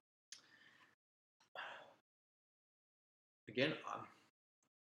one? Again,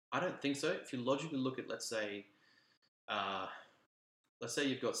 I don't think so. If you logically look at, let's say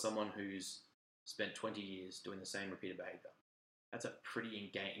you've got someone who's spent 20 years doing the same repeated behavior. That's a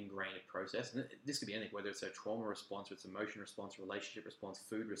pretty ingrained process. And this could be anything, whether it's a trauma response, or it's emotion response, relationship response,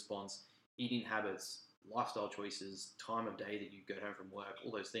 food response, eating habits, lifestyle choices, time of day that you go home from work,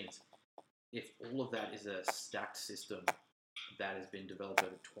 all those things. If all of that is a stacked system that has been developed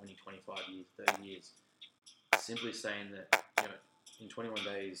over 20, 25 years, 30 years, simply saying that, in 21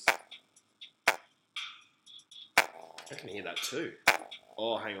 days... I can hear that too.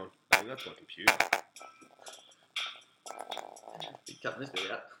 Oh, hang on. Maybe that's my computer. You're cutting this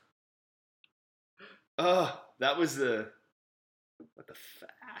bit out. Oh, that was the... What the fuck?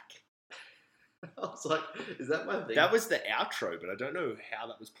 I was like, is that my thing? That was the outro, but I don't know how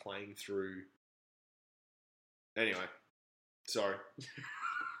that was playing through. Anyway, sorry.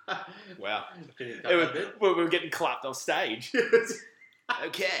 Wow. We're getting clapped off stage.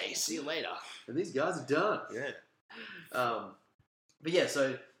 Okay, see you later. And these guys are done. Yeah. But yeah,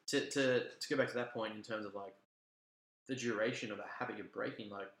 so to go back to that point in terms of like the duration of a habit you're breaking,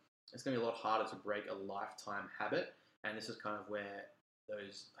 like it's going to be a lot harder to break a lifetime habit. And this is kind of where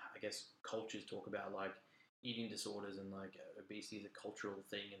those, cultures talk about like eating disorders and like obesity is a cultural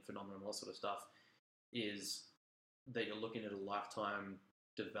thing and phenomenon, all that sort of stuff, is that you're looking at a lifetime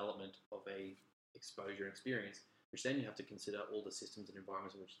development of a exposure and experience, which then you have to consider all the systems and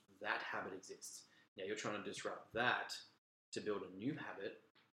environments in which that habit exists. Now you're trying to disrupt that to build a new habit.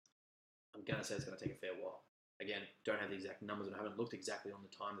 I'm going to say it's going to take a fair while. Again, don't have the exact numbers and I haven't looked exactly on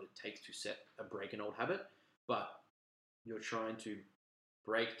the time that it takes to break an old habit, but you're trying to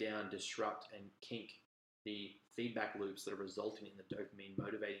break down, disrupt, and kink the feedback loops that are resulting in the dopamine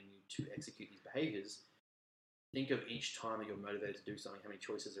motivating you to execute these behaviors. Think of each time that you're motivated to do something, how many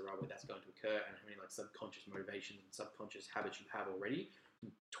choices there are where that's going to occur, and how many like subconscious motivations and subconscious habits you have already,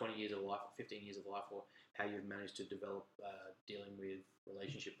 20 years of life or 15 years of life, or how you've managed to develop dealing with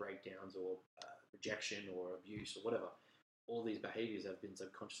relationship breakdowns or rejection or abuse or whatever. All these behaviors have been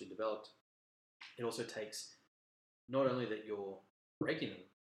subconsciously developed. It also takes not only that you're breaking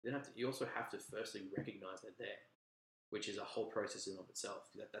them, you also have to firstly recognize they're there, which is a whole process in and of itself.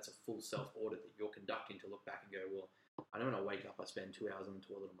 That's a full self-audit that you're conducting to look back and go, well, I know when I wake up, I spend 2 hours on the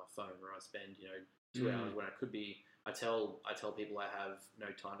toilet on my phone, or I spend 2 hours when I could be. I tell people I have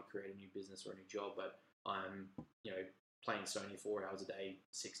no time to create a new business or a new job, but I'm playing Sony 4 hours a day,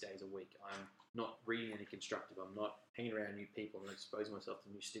 6 days a week. I'm not reading any constructive. I'm not hanging around new people and exposing myself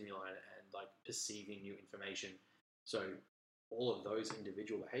to new stimuli and like perceiving new information. So all of those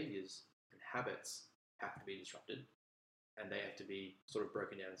individual behaviors and habits have to be disrupted, and they have to be sort of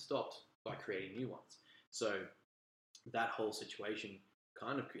broken down and stopped by creating new ones. So that whole situation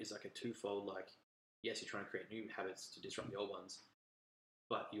kind of is like a twofold, like, yes, you're trying to create new habits to disrupt the old ones,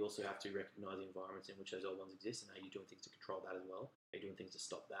 but you also have to recognize the environments in which those old ones exist, and are you doing things to control that as well? Are you doing things to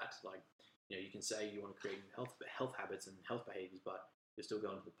stop that? Like, you can say you want to create new health habits and health behaviors, but you're still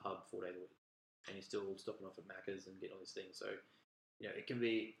going to the pub 4 days a week, and you're still stopping off at Macca's and getting all these things. So, it can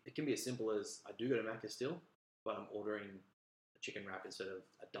be as simple as I do go to Macca's still, but I'm ordering a chicken wrap instead of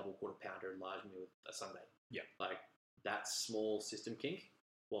a double quarter pounder and large meal with a sundae. Yeah. Like that small system kink,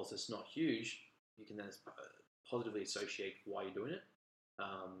 whilst it's not huge, you can then positively associate why you're doing it,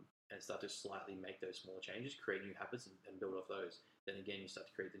 and start to slightly make those smaller changes, create new habits, and build off those. Then again, you start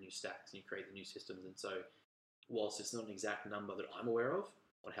to create the new stacks and you create the new systems. And so, whilst it's not an exact number that I'm aware of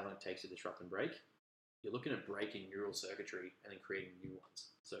on how long it takes to disrupt and break, you're looking at breaking neural circuitry and then creating new ones.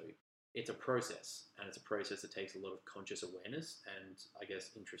 So it's a process, and it's a process that takes a lot of conscious awareness and, I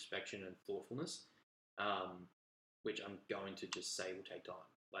guess, introspection and thoughtfulness, which I'm going to just say will take time.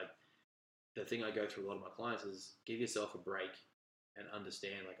 Like, the thing I go through a lot of my clients is give yourself a break and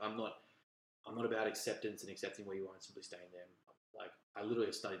understand, like, I'm not about acceptance and accepting where you are and simply staying there. Like, I literally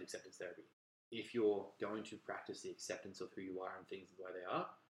have studied acceptance therapy. If you're going to practice the acceptance of who you are and things the way they are,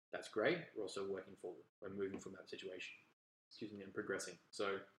 that's great. We're also working forward. We're moving from that situation, and progressing.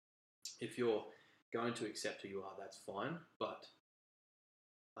 So if you're going to accept who you are, that's fine. But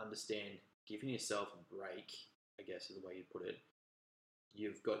understand, giving yourself a break, I guess is the way you put it.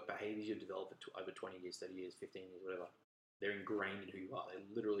 You've got behaviors you've developed for over 20 years, 30 years, 15 years, whatever. They're ingrained in who you are. They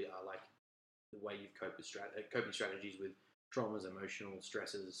literally are like the way you've coped with coping strategies with traumas, emotional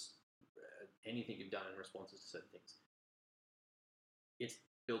stresses, anything you've done in responses to certain things. It's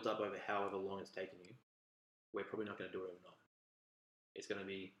built up over however long it's taken you. We're probably not going to do it overnight. It's going to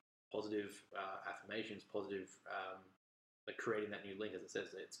be positive affirmations, positive, like creating that new link, as it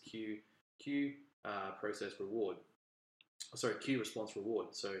says. It's cue, process, reward. Sorry, cue, response, reward.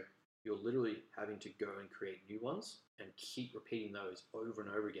 So you're literally having to go and create new ones and keep repeating those over and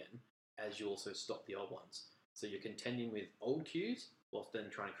over again as you also stop the old ones. So you're contending with old cues whilst then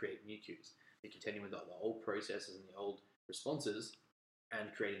trying to create new cues. You're contending with the old processes and the old responses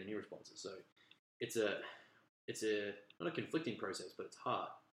and creating the new responses. So it's not a conflicting process, but it's hard.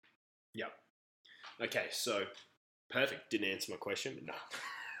 Yep. Okay, so perfect. Didn't answer my question, but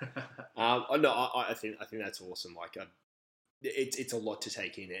no. No, I think that's awesome. Like, it's a lot to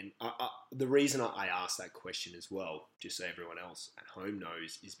take in, and the reason I asked that question as well, just so everyone else at home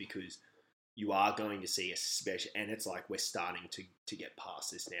knows, is because you are going to see a special, and it's like we're starting to get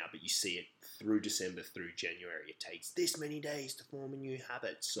past this now, but you see it through December, through January. It takes this many days to form a new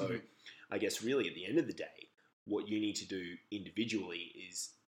habit. So I guess really at the end of the day, what you need to do individually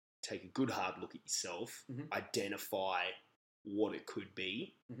is take a good hard look at yourself, identify what it could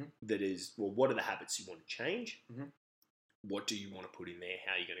be that is, well, what are the habits you want to change? What do you want to put in there?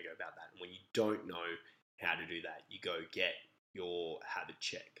 How are you going to go about that? And when you don't know how to do that, you go get your habit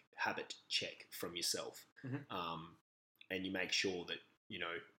check from yourself, and you make sure that you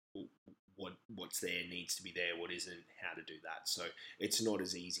know what's there needs to be there, what isn't, how to do that. So it's not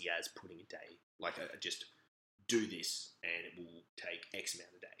as easy as putting a day like just do this and it will take X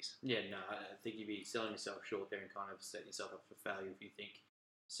amount of days. Yeah, no, I think you'd be selling yourself short there and kind of setting yourself up for failure if you think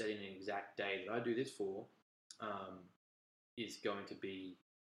setting an exact day that I do this for is going to be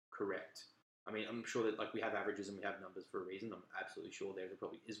correct. I mean, I'm sure that like we have averages and we have numbers for a reason. I'm absolutely sure there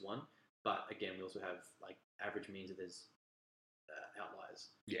probably is one. But again, we also have like average means that there's outliers.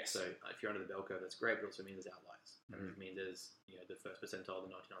 Yes. So if you're under the bell curve, that's great, but it also means there's outliers. And it means there's the first percentile,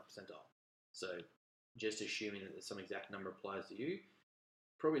 the 99th percentile. So just assuming that there's some exact number applies to you,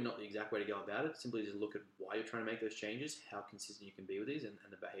 probably not the exact way to go about it. Simply just look at why you're trying to make those changes, how consistent you can be with these, and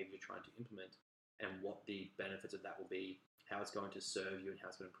the behavior you're trying to implement, and what the benefits of that will be, how it's going to serve you, and how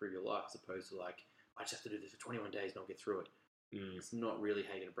it's going to improve your life, as opposed to like, I just have to do this for 21 days and I'll get through it. It's not really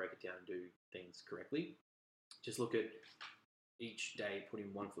how you're going to break it down and do things correctly. Just look at each day,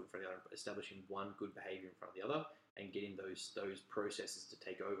 putting one foot in front of the other, establishing one good behavior in front of the other, and getting those processes to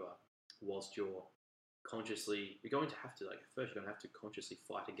take over whilst you're going to have to, like, first you're going to have to consciously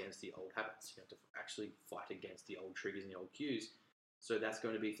fight against the old habits. You have to actually fight against the old triggers and the old cues. So that's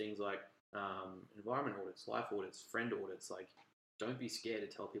going to be things like environment audits, life audits, friend audits. Like, don't be scared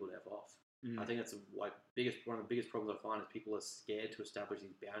to tell people to F off. I think that's one of the biggest problems I find is people are scared to establish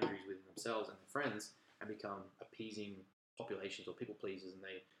these boundaries within themselves and their friends and become appeasing populations or people pleasers, and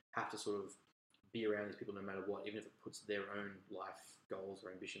they have to sort of be around these people no matter what, even if it puts their own life goals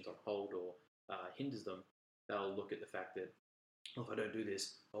or ambitions on hold or hinders them. They'll look at the fact that, if I don't do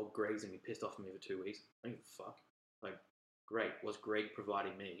this, Greg's going to be pissed off at me for 2 weeks. I don't give a fuck. Like, great. Was Greg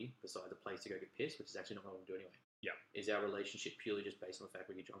providing me, besides a place to go get pissed, which is actually not what I want to do anyway? Yeah. Is our relationship purely just based on the fact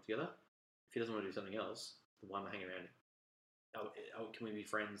we get drunk together? If he doesn't want to do something else, then why am I hanging around him? Can we be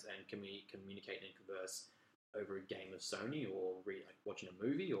friends and can we communicate and converse over a game of Sony or watching a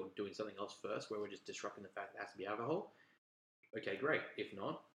movie or doing something else first where we're just disrupting the fact that it has to be alcohol? Okay, great. If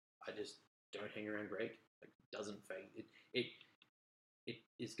not, I just don't hang around Greg. Like, doesn't fade. It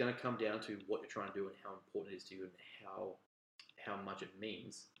it's going to come down to what you're trying to do and how important it is to you and how much it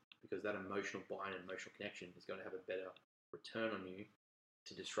means, because that emotional buy-in and emotional connection is going to have a better return on you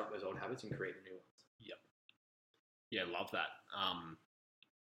to disrupt those old habits and create the new ones. Yep. Yeah, love that.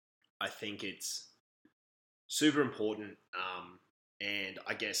 I think it's super important. And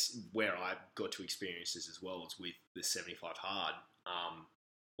I guess where I got to experience this as well is with the 75 hard.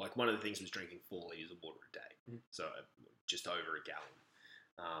 Like one of the things was drinking 4 litres of water a day. So just over a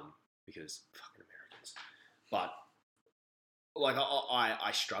gallon. Because fucking Americans. But like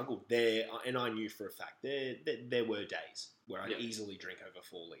I struggled there, and I knew for a fact there were days where I'd easily drink over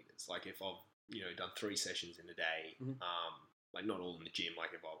 4 litres. Like if I've done 3 sessions in a day, like not all in the gym.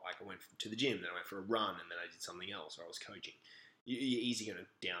 Like if I went to the gym, then I went for a run, and then I did something else, or I was coaching. You're easy going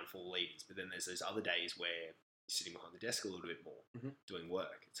to down 4 litres, but then there's those other days where you're sitting behind the desk a little bit more, doing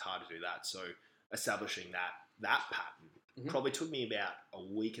work. It's hard to do that. So establishing that pattern probably took me about a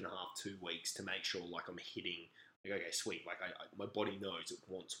week and a half, 2 weeks to make sure like I'm hitting. Like, okay, sweet. Like my body knows it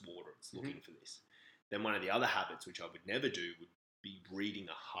wants water. It's looking for this. Then one of the other habits, which I would never do, would be reading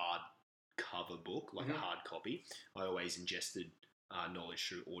a hard cover book, like a hard copy. I always ingested knowledge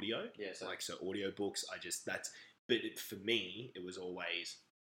through audio. Yeah, so audio books. But for me, it was always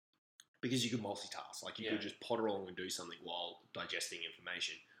because you could multitask. Like you could just potter along and do something while digesting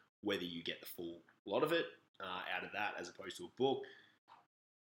information. Whether you get the full lot of it out of that as opposed to a book,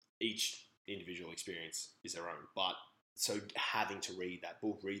 each individual experience is their own. But so having to read that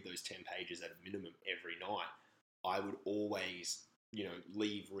book, read those 10 pages at a minimum every night, I would always,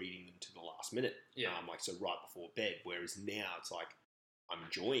 leave reading them to the last minute. So right before bed. Whereas now it's like I'm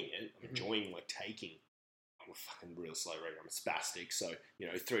enjoying it. I'm enjoying like taking. I'm a fucking real slow reader. I'm a spastic. So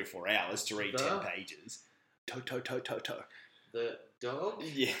 3 to 4 hours to read 10 pages. Toe. The dog.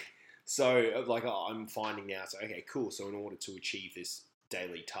 Yeah. So like I'm finding now. So okay, cool. So in order to achieve this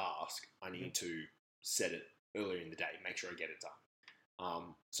daily task, I need to set it earlier in the day, make sure I get it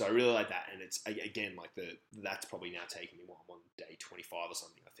done. So I really like that, and it's again like that's probably now taking me I'm on day 25 or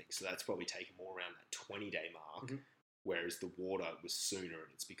something, I think. So that's probably taken more around that 20-day mark, whereas the water was sooner,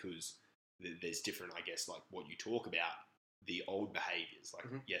 and it's because there's different, I guess, like what you talk about, the old behaviours.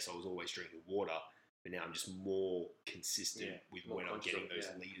 Like yes, I was always drinking water, but now I'm just more consistent with when I'm getting those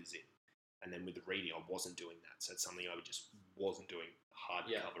liters in. And then with the reading, I wasn't doing that. So it's something I just wasn't doing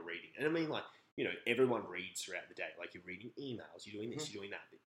hardcover reading. And I mean, like, everyone reads throughout the day. Like, you're reading emails, you're doing this, you're doing that.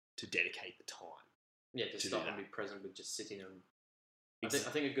 But to dedicate the time. Yeah, to stop and be present with just sitting and... I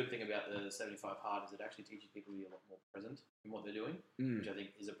think a good thing about the 75 hard is it actually teaches people to be a lot more present in what they're doing, which I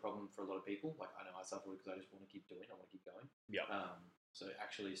think is a problem for a lot of people. Like, I know I suffer because I just want to keep doing, I want to keep going. Yeah. So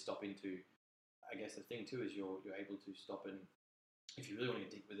actually stopping to... I guess the thing, too, is you're able to stop and... If you really want to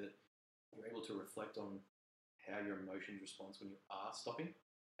get deep with it, you're able to reflect on how your emotions respond when you are stopping.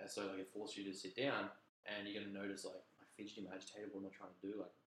 And so, like, it forces you to sit down, and you're going to notice, like, am I fidgeting, am I agitated, what am I trying to do?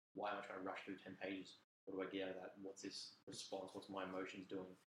 Like, why am I trying to rush through 10 pages? What do I get out of that? What's this response? What's my emotions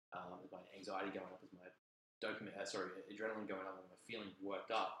doing? Is my anxiety going up? Is my adrenaline going up? Am I feeling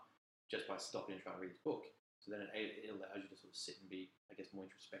worked up just by stopping and trying to read this book? So then it allows you to sort of sit and be, I guess, more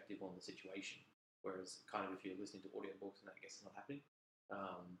introspective on the situation. Whereas, kind of, if you're listening to audiobooks, and I guess it's not happening.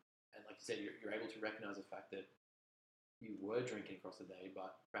 And like you said, you're able to recognize the fact that you were drinking across the day,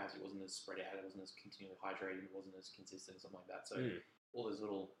 but perhaps it wasn't as spread out, it wasn't as continually hydrated, it wasn't as consistent, something like that. So all those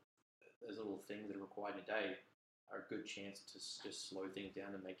little things that are required in a day are a good chance to just slow things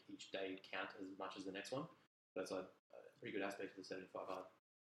down and make each day count as much as the next one. That's a pretty good aspect of the 75 hard.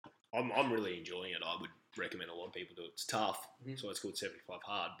 I'm really enjoying it. I would recommend a lot of people do it. It's tough, so it's called 75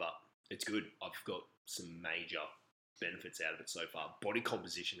 hard, but it's good. I've got some major benefits out of it so far. Body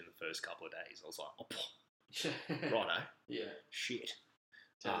composition in the first couple of days, I was like, righto. Yeah. Shit.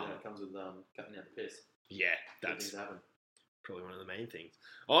 It comes with cutting out the piss. Yeah, Good that's things happen. probably one of the main things.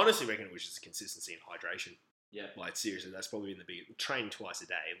 I honestly reckon it was just consistency and hydration. Yeah. Like, seriously, that's probably been the big... Train twice a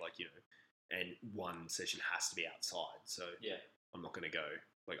day, like, and one session has to be outside. So I'm not going to go...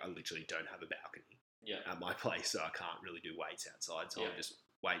 Like, I literally don't have a balcony at my place, so I can't really do weights outside. So I'm just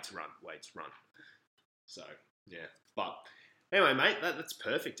weights, run. So, yeah. But anyway, mate, that's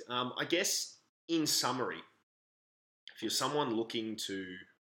perfect. I guess, in summary, if you're someone looking to...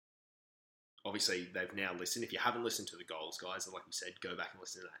 Obviously, they've now listened. If you haven't listened to the goals, guys, like we said, go back and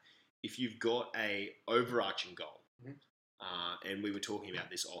listen to that. If you've got a overarching goal, and we were talking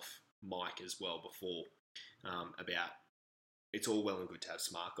about this off mic as well before, about it's all well and good to have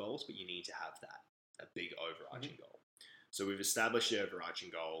SMART goals, but you need to have a big overarching goal. So we've established the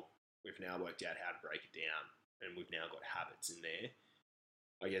overarching goal. We've now worked out how to break it down, and we've now got habits in there.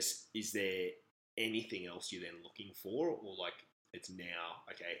 I guess, is there anything else you're then looking for, or like It's now,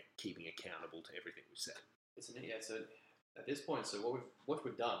 okay, keeping accountable to everything we've said. So at this point, so what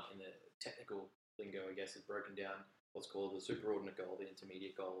we've done in the technical lingo, I guess, is broken down what's called the superordinate goal, the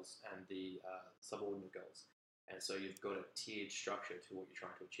intermediate goals, and the subordinate goals. And so you've got a tiered structure to what you're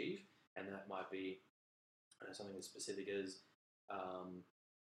trying to achieve, and that might be something as specific as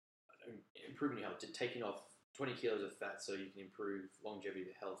improving your health, taking off 20 kilos of fat so you can improve longevity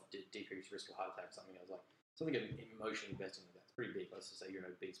of health, decrease risk of heart attack, something else like something emotionally investing in that. It's pretty big. Let's just say you're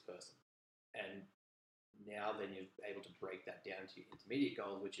an obese person, and now then you're able to break that down to your intermediate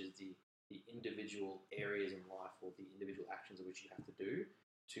goals, which is the individual areas in life or the individual actions of which you have to do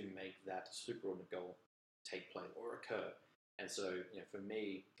to make that superordinate goal take place or occur. And so, for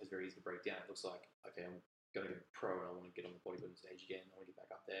me, it's very easy to break down. It looks like, okay, I'm going to go pro and I want to get on the bodybuilding stage again. I want to get back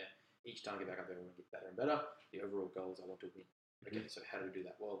up there. Each time I get back up there, I want to get better and better. The overall goal is I want to win. Okay, so how do we do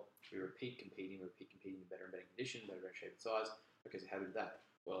that? Well, we repeat competing in better and better condition, better and shape and size. Okay, so how do we do that?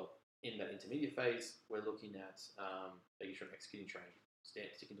 Well, in that intermediate phase, we're looking at making sure I'm executing training,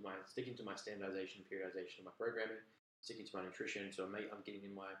 sticking to my standardization, periodization of my programming, sticking to my nutrition. So I'm getting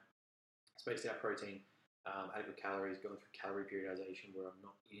in my spaced out protein, adequate calories, going through calorie periodization where I'm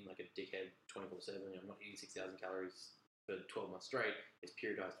not eating like a dickhead 24/7. I'm not eating 6,000 calories for 12 months straight. It's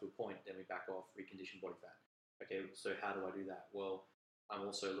periodized to a point, then we back off, recondition body fat. Okay, so how do I do that? Well, I'm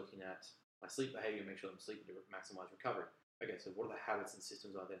also looking at my sleep behavior, make sure I'm sleeping to maximize recovery. Okay, so what are the habits and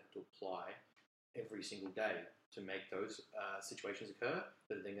systems I then have to apply every single day to make those situations occur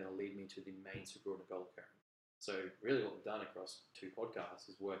that are then going to lead me to the main superordinate goal occurring? So really what we've done across 2 podcasts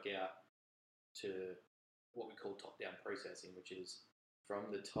is work out to what we call top-down processing, which is from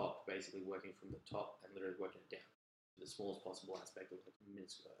the top, basically working from the top and literally working it down to the smallest possible aspect of a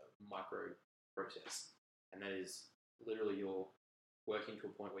micro process. And that is literally you're working to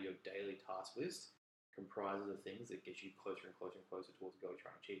a point where your daily task list comprises of things that get you closer and closer and closer towards the goal you're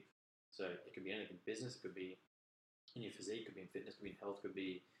trying to achieve. So it could be anything, business, it could be in your physique, it could be in fitness, it could be in health, it could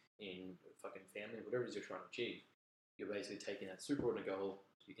be in fucking family, whatever it is you're trying to achieve. You're basically taking that superordinate goal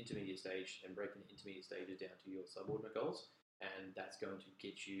to your intermediate stage and breaking the intermediate stages down to your subordinate goals. And that's going to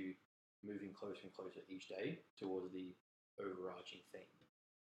get you moving closer and closer each day towards the overarching theme.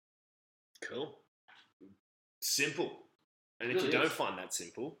 Cool. Simple. And if you don't find that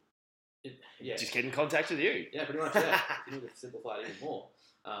simple, just get in contact with you. Yeah, pretty much. Yeah, you need to simplify it even more.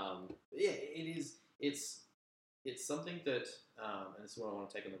 It is. It's something that, and this is what I want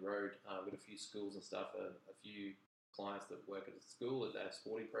to take on the road with a few schools and stuff. A few clients that work at a school that have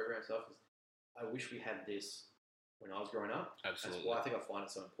sporting program stuff. I wish we had this when I was growing up. Absolutely. That's why I think I find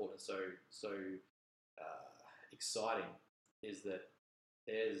it so important, so exciting, is that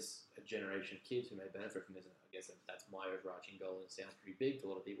there's a generation of kids who may benefit from this. And I guess that's my overarching goal. And it sounds pretty big to a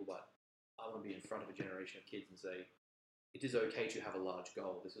lot of people, but I want to be in front of a generation of kids and say, it is okay to have a large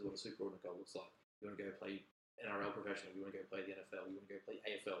goal. This is what a superordinate goal looks like. You want to go play NRL professional. You want to go play the NFL. You want to go play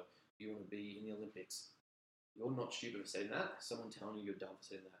AFL. You want to be in the Olympics. You're not stupid for saying that. Someone telling you you're dumb for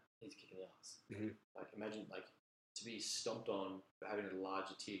saying that is kicking the ass. Mm-hmm. Like, imagine, to be stomped on for having a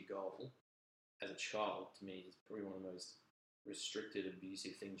larger tier goal as a child, to me, is probably one of the most restricted,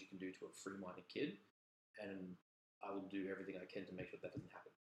 abusive things you can do to a free-minded kid. And I will do everything I can to make sure that doesn't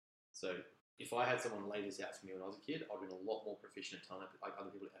happen. So if I had someone lay this out for me when I was a kid, I'd been a lot more proficient at telling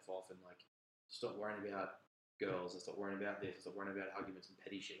other people to F off and stop worrying about girls and stop worrying about this and stop worrying about arguments and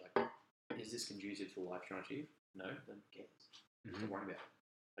petty shit. Is this conducive to a life trying to achieve? No, then who cares? Stop worrying about it.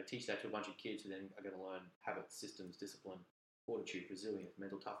 I teach that to a bunch of kids who then are going to learn habits, systems, discipline, fortitude, resilience,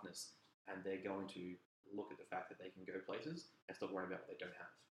 mental toughness, and they're going to look at the fact that they can go places and stop worrying about what they don't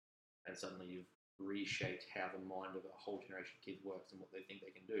have. And suddenly you've reshaped how the mind of a whole generation of kids works and what they think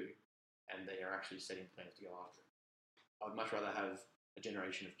they can do, and they are actually setting plans to go after it. I'd much rather have a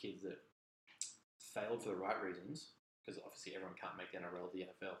generation of kids that failed for the right reasons, because obviously everyone can't make the NRL, the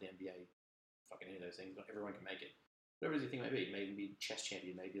NFL, the NBA, fucking any of those things. Not everyone can make it. Whatever it is you think it may be. Maybe be chess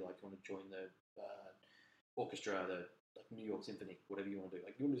champion. Maybe you want to join the orchestra, the New York Symphony. Whatever you want to do.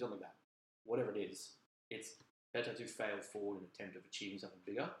 You want to do something like that. Whatever it is, it's better to fail forward in an attempt of achieving something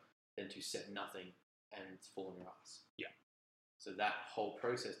bigger than to set nothing and fall on your ass. Yeah. So that whole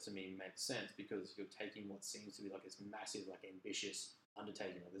process to me makes sense, because you're taking what seems to be this massive, ambitious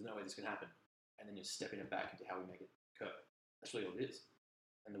undertaking. There's no way this can happen, and then you're stepping it back into how we make it occur. That's really all it is.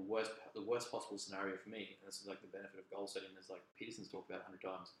 And the worst possible scenario for me, and this is the benefit of goal setting, as Peterson's talked about 100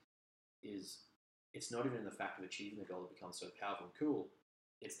 times, is it's not even in the fact of achieving the goal that becomes so powerful and cool.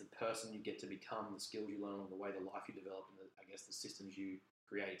 It's the person you get to become, the skills you learn along the way, the life you develop, and the systems you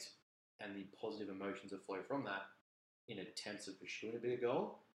create, and the positive emotions that flow from that in attempts of pursuing a bigger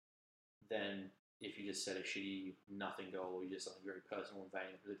goal. Then if you just set a shitty nothing goal, or you just something very personal and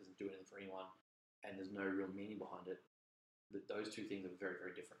vain that really doesn't do anything for anyone, and there's no real meaning behind it, those two things are very,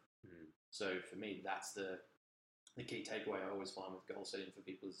 very different. So for me, that's the key takeaway I always find with goal setting for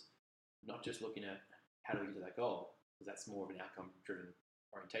people is not just looking at how do we get to that goal, because that's more of an outcome-driven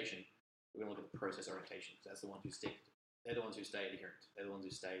orientation. We're going to look at the process orientation, because that's the ones who stick. They're the ones who stay adherent. They're the ones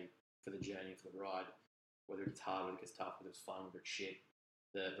who stay for the journey, for the ride, whether it's hard, whether it gets tough, whether it's fun, whether it's shit.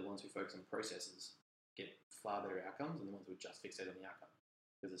 The ones who focus on processes get far better outcomes than the ones who just fixate on the outcome.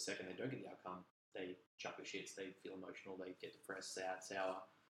 Because the second they don't get the outcome, they chuck the shits, they feel emotional, they get depressed, sad, sour,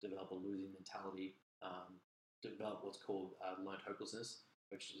 develop a losing mentality, develop what's called learned hopelessness,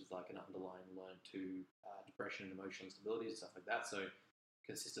 which is like an underlying learn to depression and emotional instability and stuff like that. So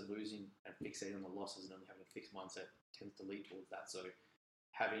consistent losing and fixating on the losses and only having a fixed mindset tends to lead towards that. So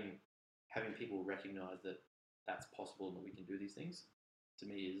having people recognize that that's possible and that we can do these things, to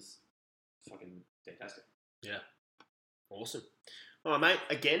me, is fucking fantastic. Yeah. Awesome. All right, mate.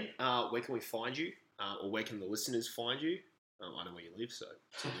 Again, where can we find you? Or where can the listeners find you? I know where you live, so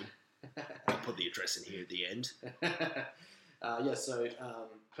it's all good. I'll put the address in here at the end. So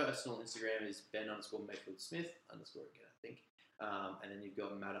personal Instagram is Ben_Mayfield_Smith_ again, I think. And then you've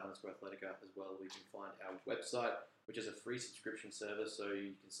got Matter_Athletica as well, where you can find our website, which is a free subscription service, so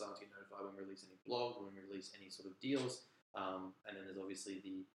you can sign to get notified when we release any blogs or when we release any sort of deals. And then there's obviously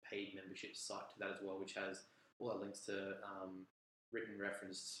the paid membership site to that as well, which has all our links to written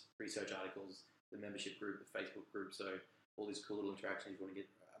referenced research articles, the membership group, the Facebook group. So all these cool little interactions you want to get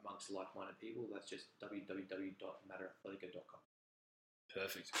amongst like-minded people, that's just www.matterathletica.com.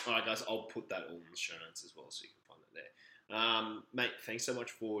 Perfect. All right, guys, I'll put that all in the show notes as well, so you can find that there. Mate, thanks so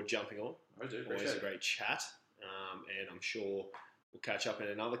much for jumping on. I do. Always a great chat. And I'm sure we'll catch up in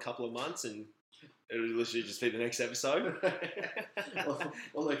another couple of months, and it'll literally just be the next episode.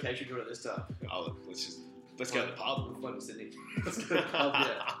 What location do you want at this time? Oh, let's go to the pub. We'll to Sydney. Let's go to the pub,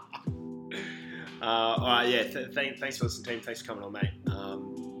 yeah. All right, yeah. Thanks for listening, team. Thanks for coming on, mate.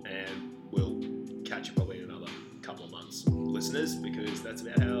 And we'll catch you probably in another couple of months, listeners, because that's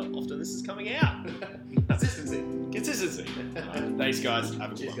about how often this is coming out. Consistency. All right, thanks, guys.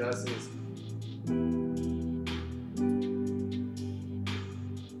 Have a good one. Cheers, guys.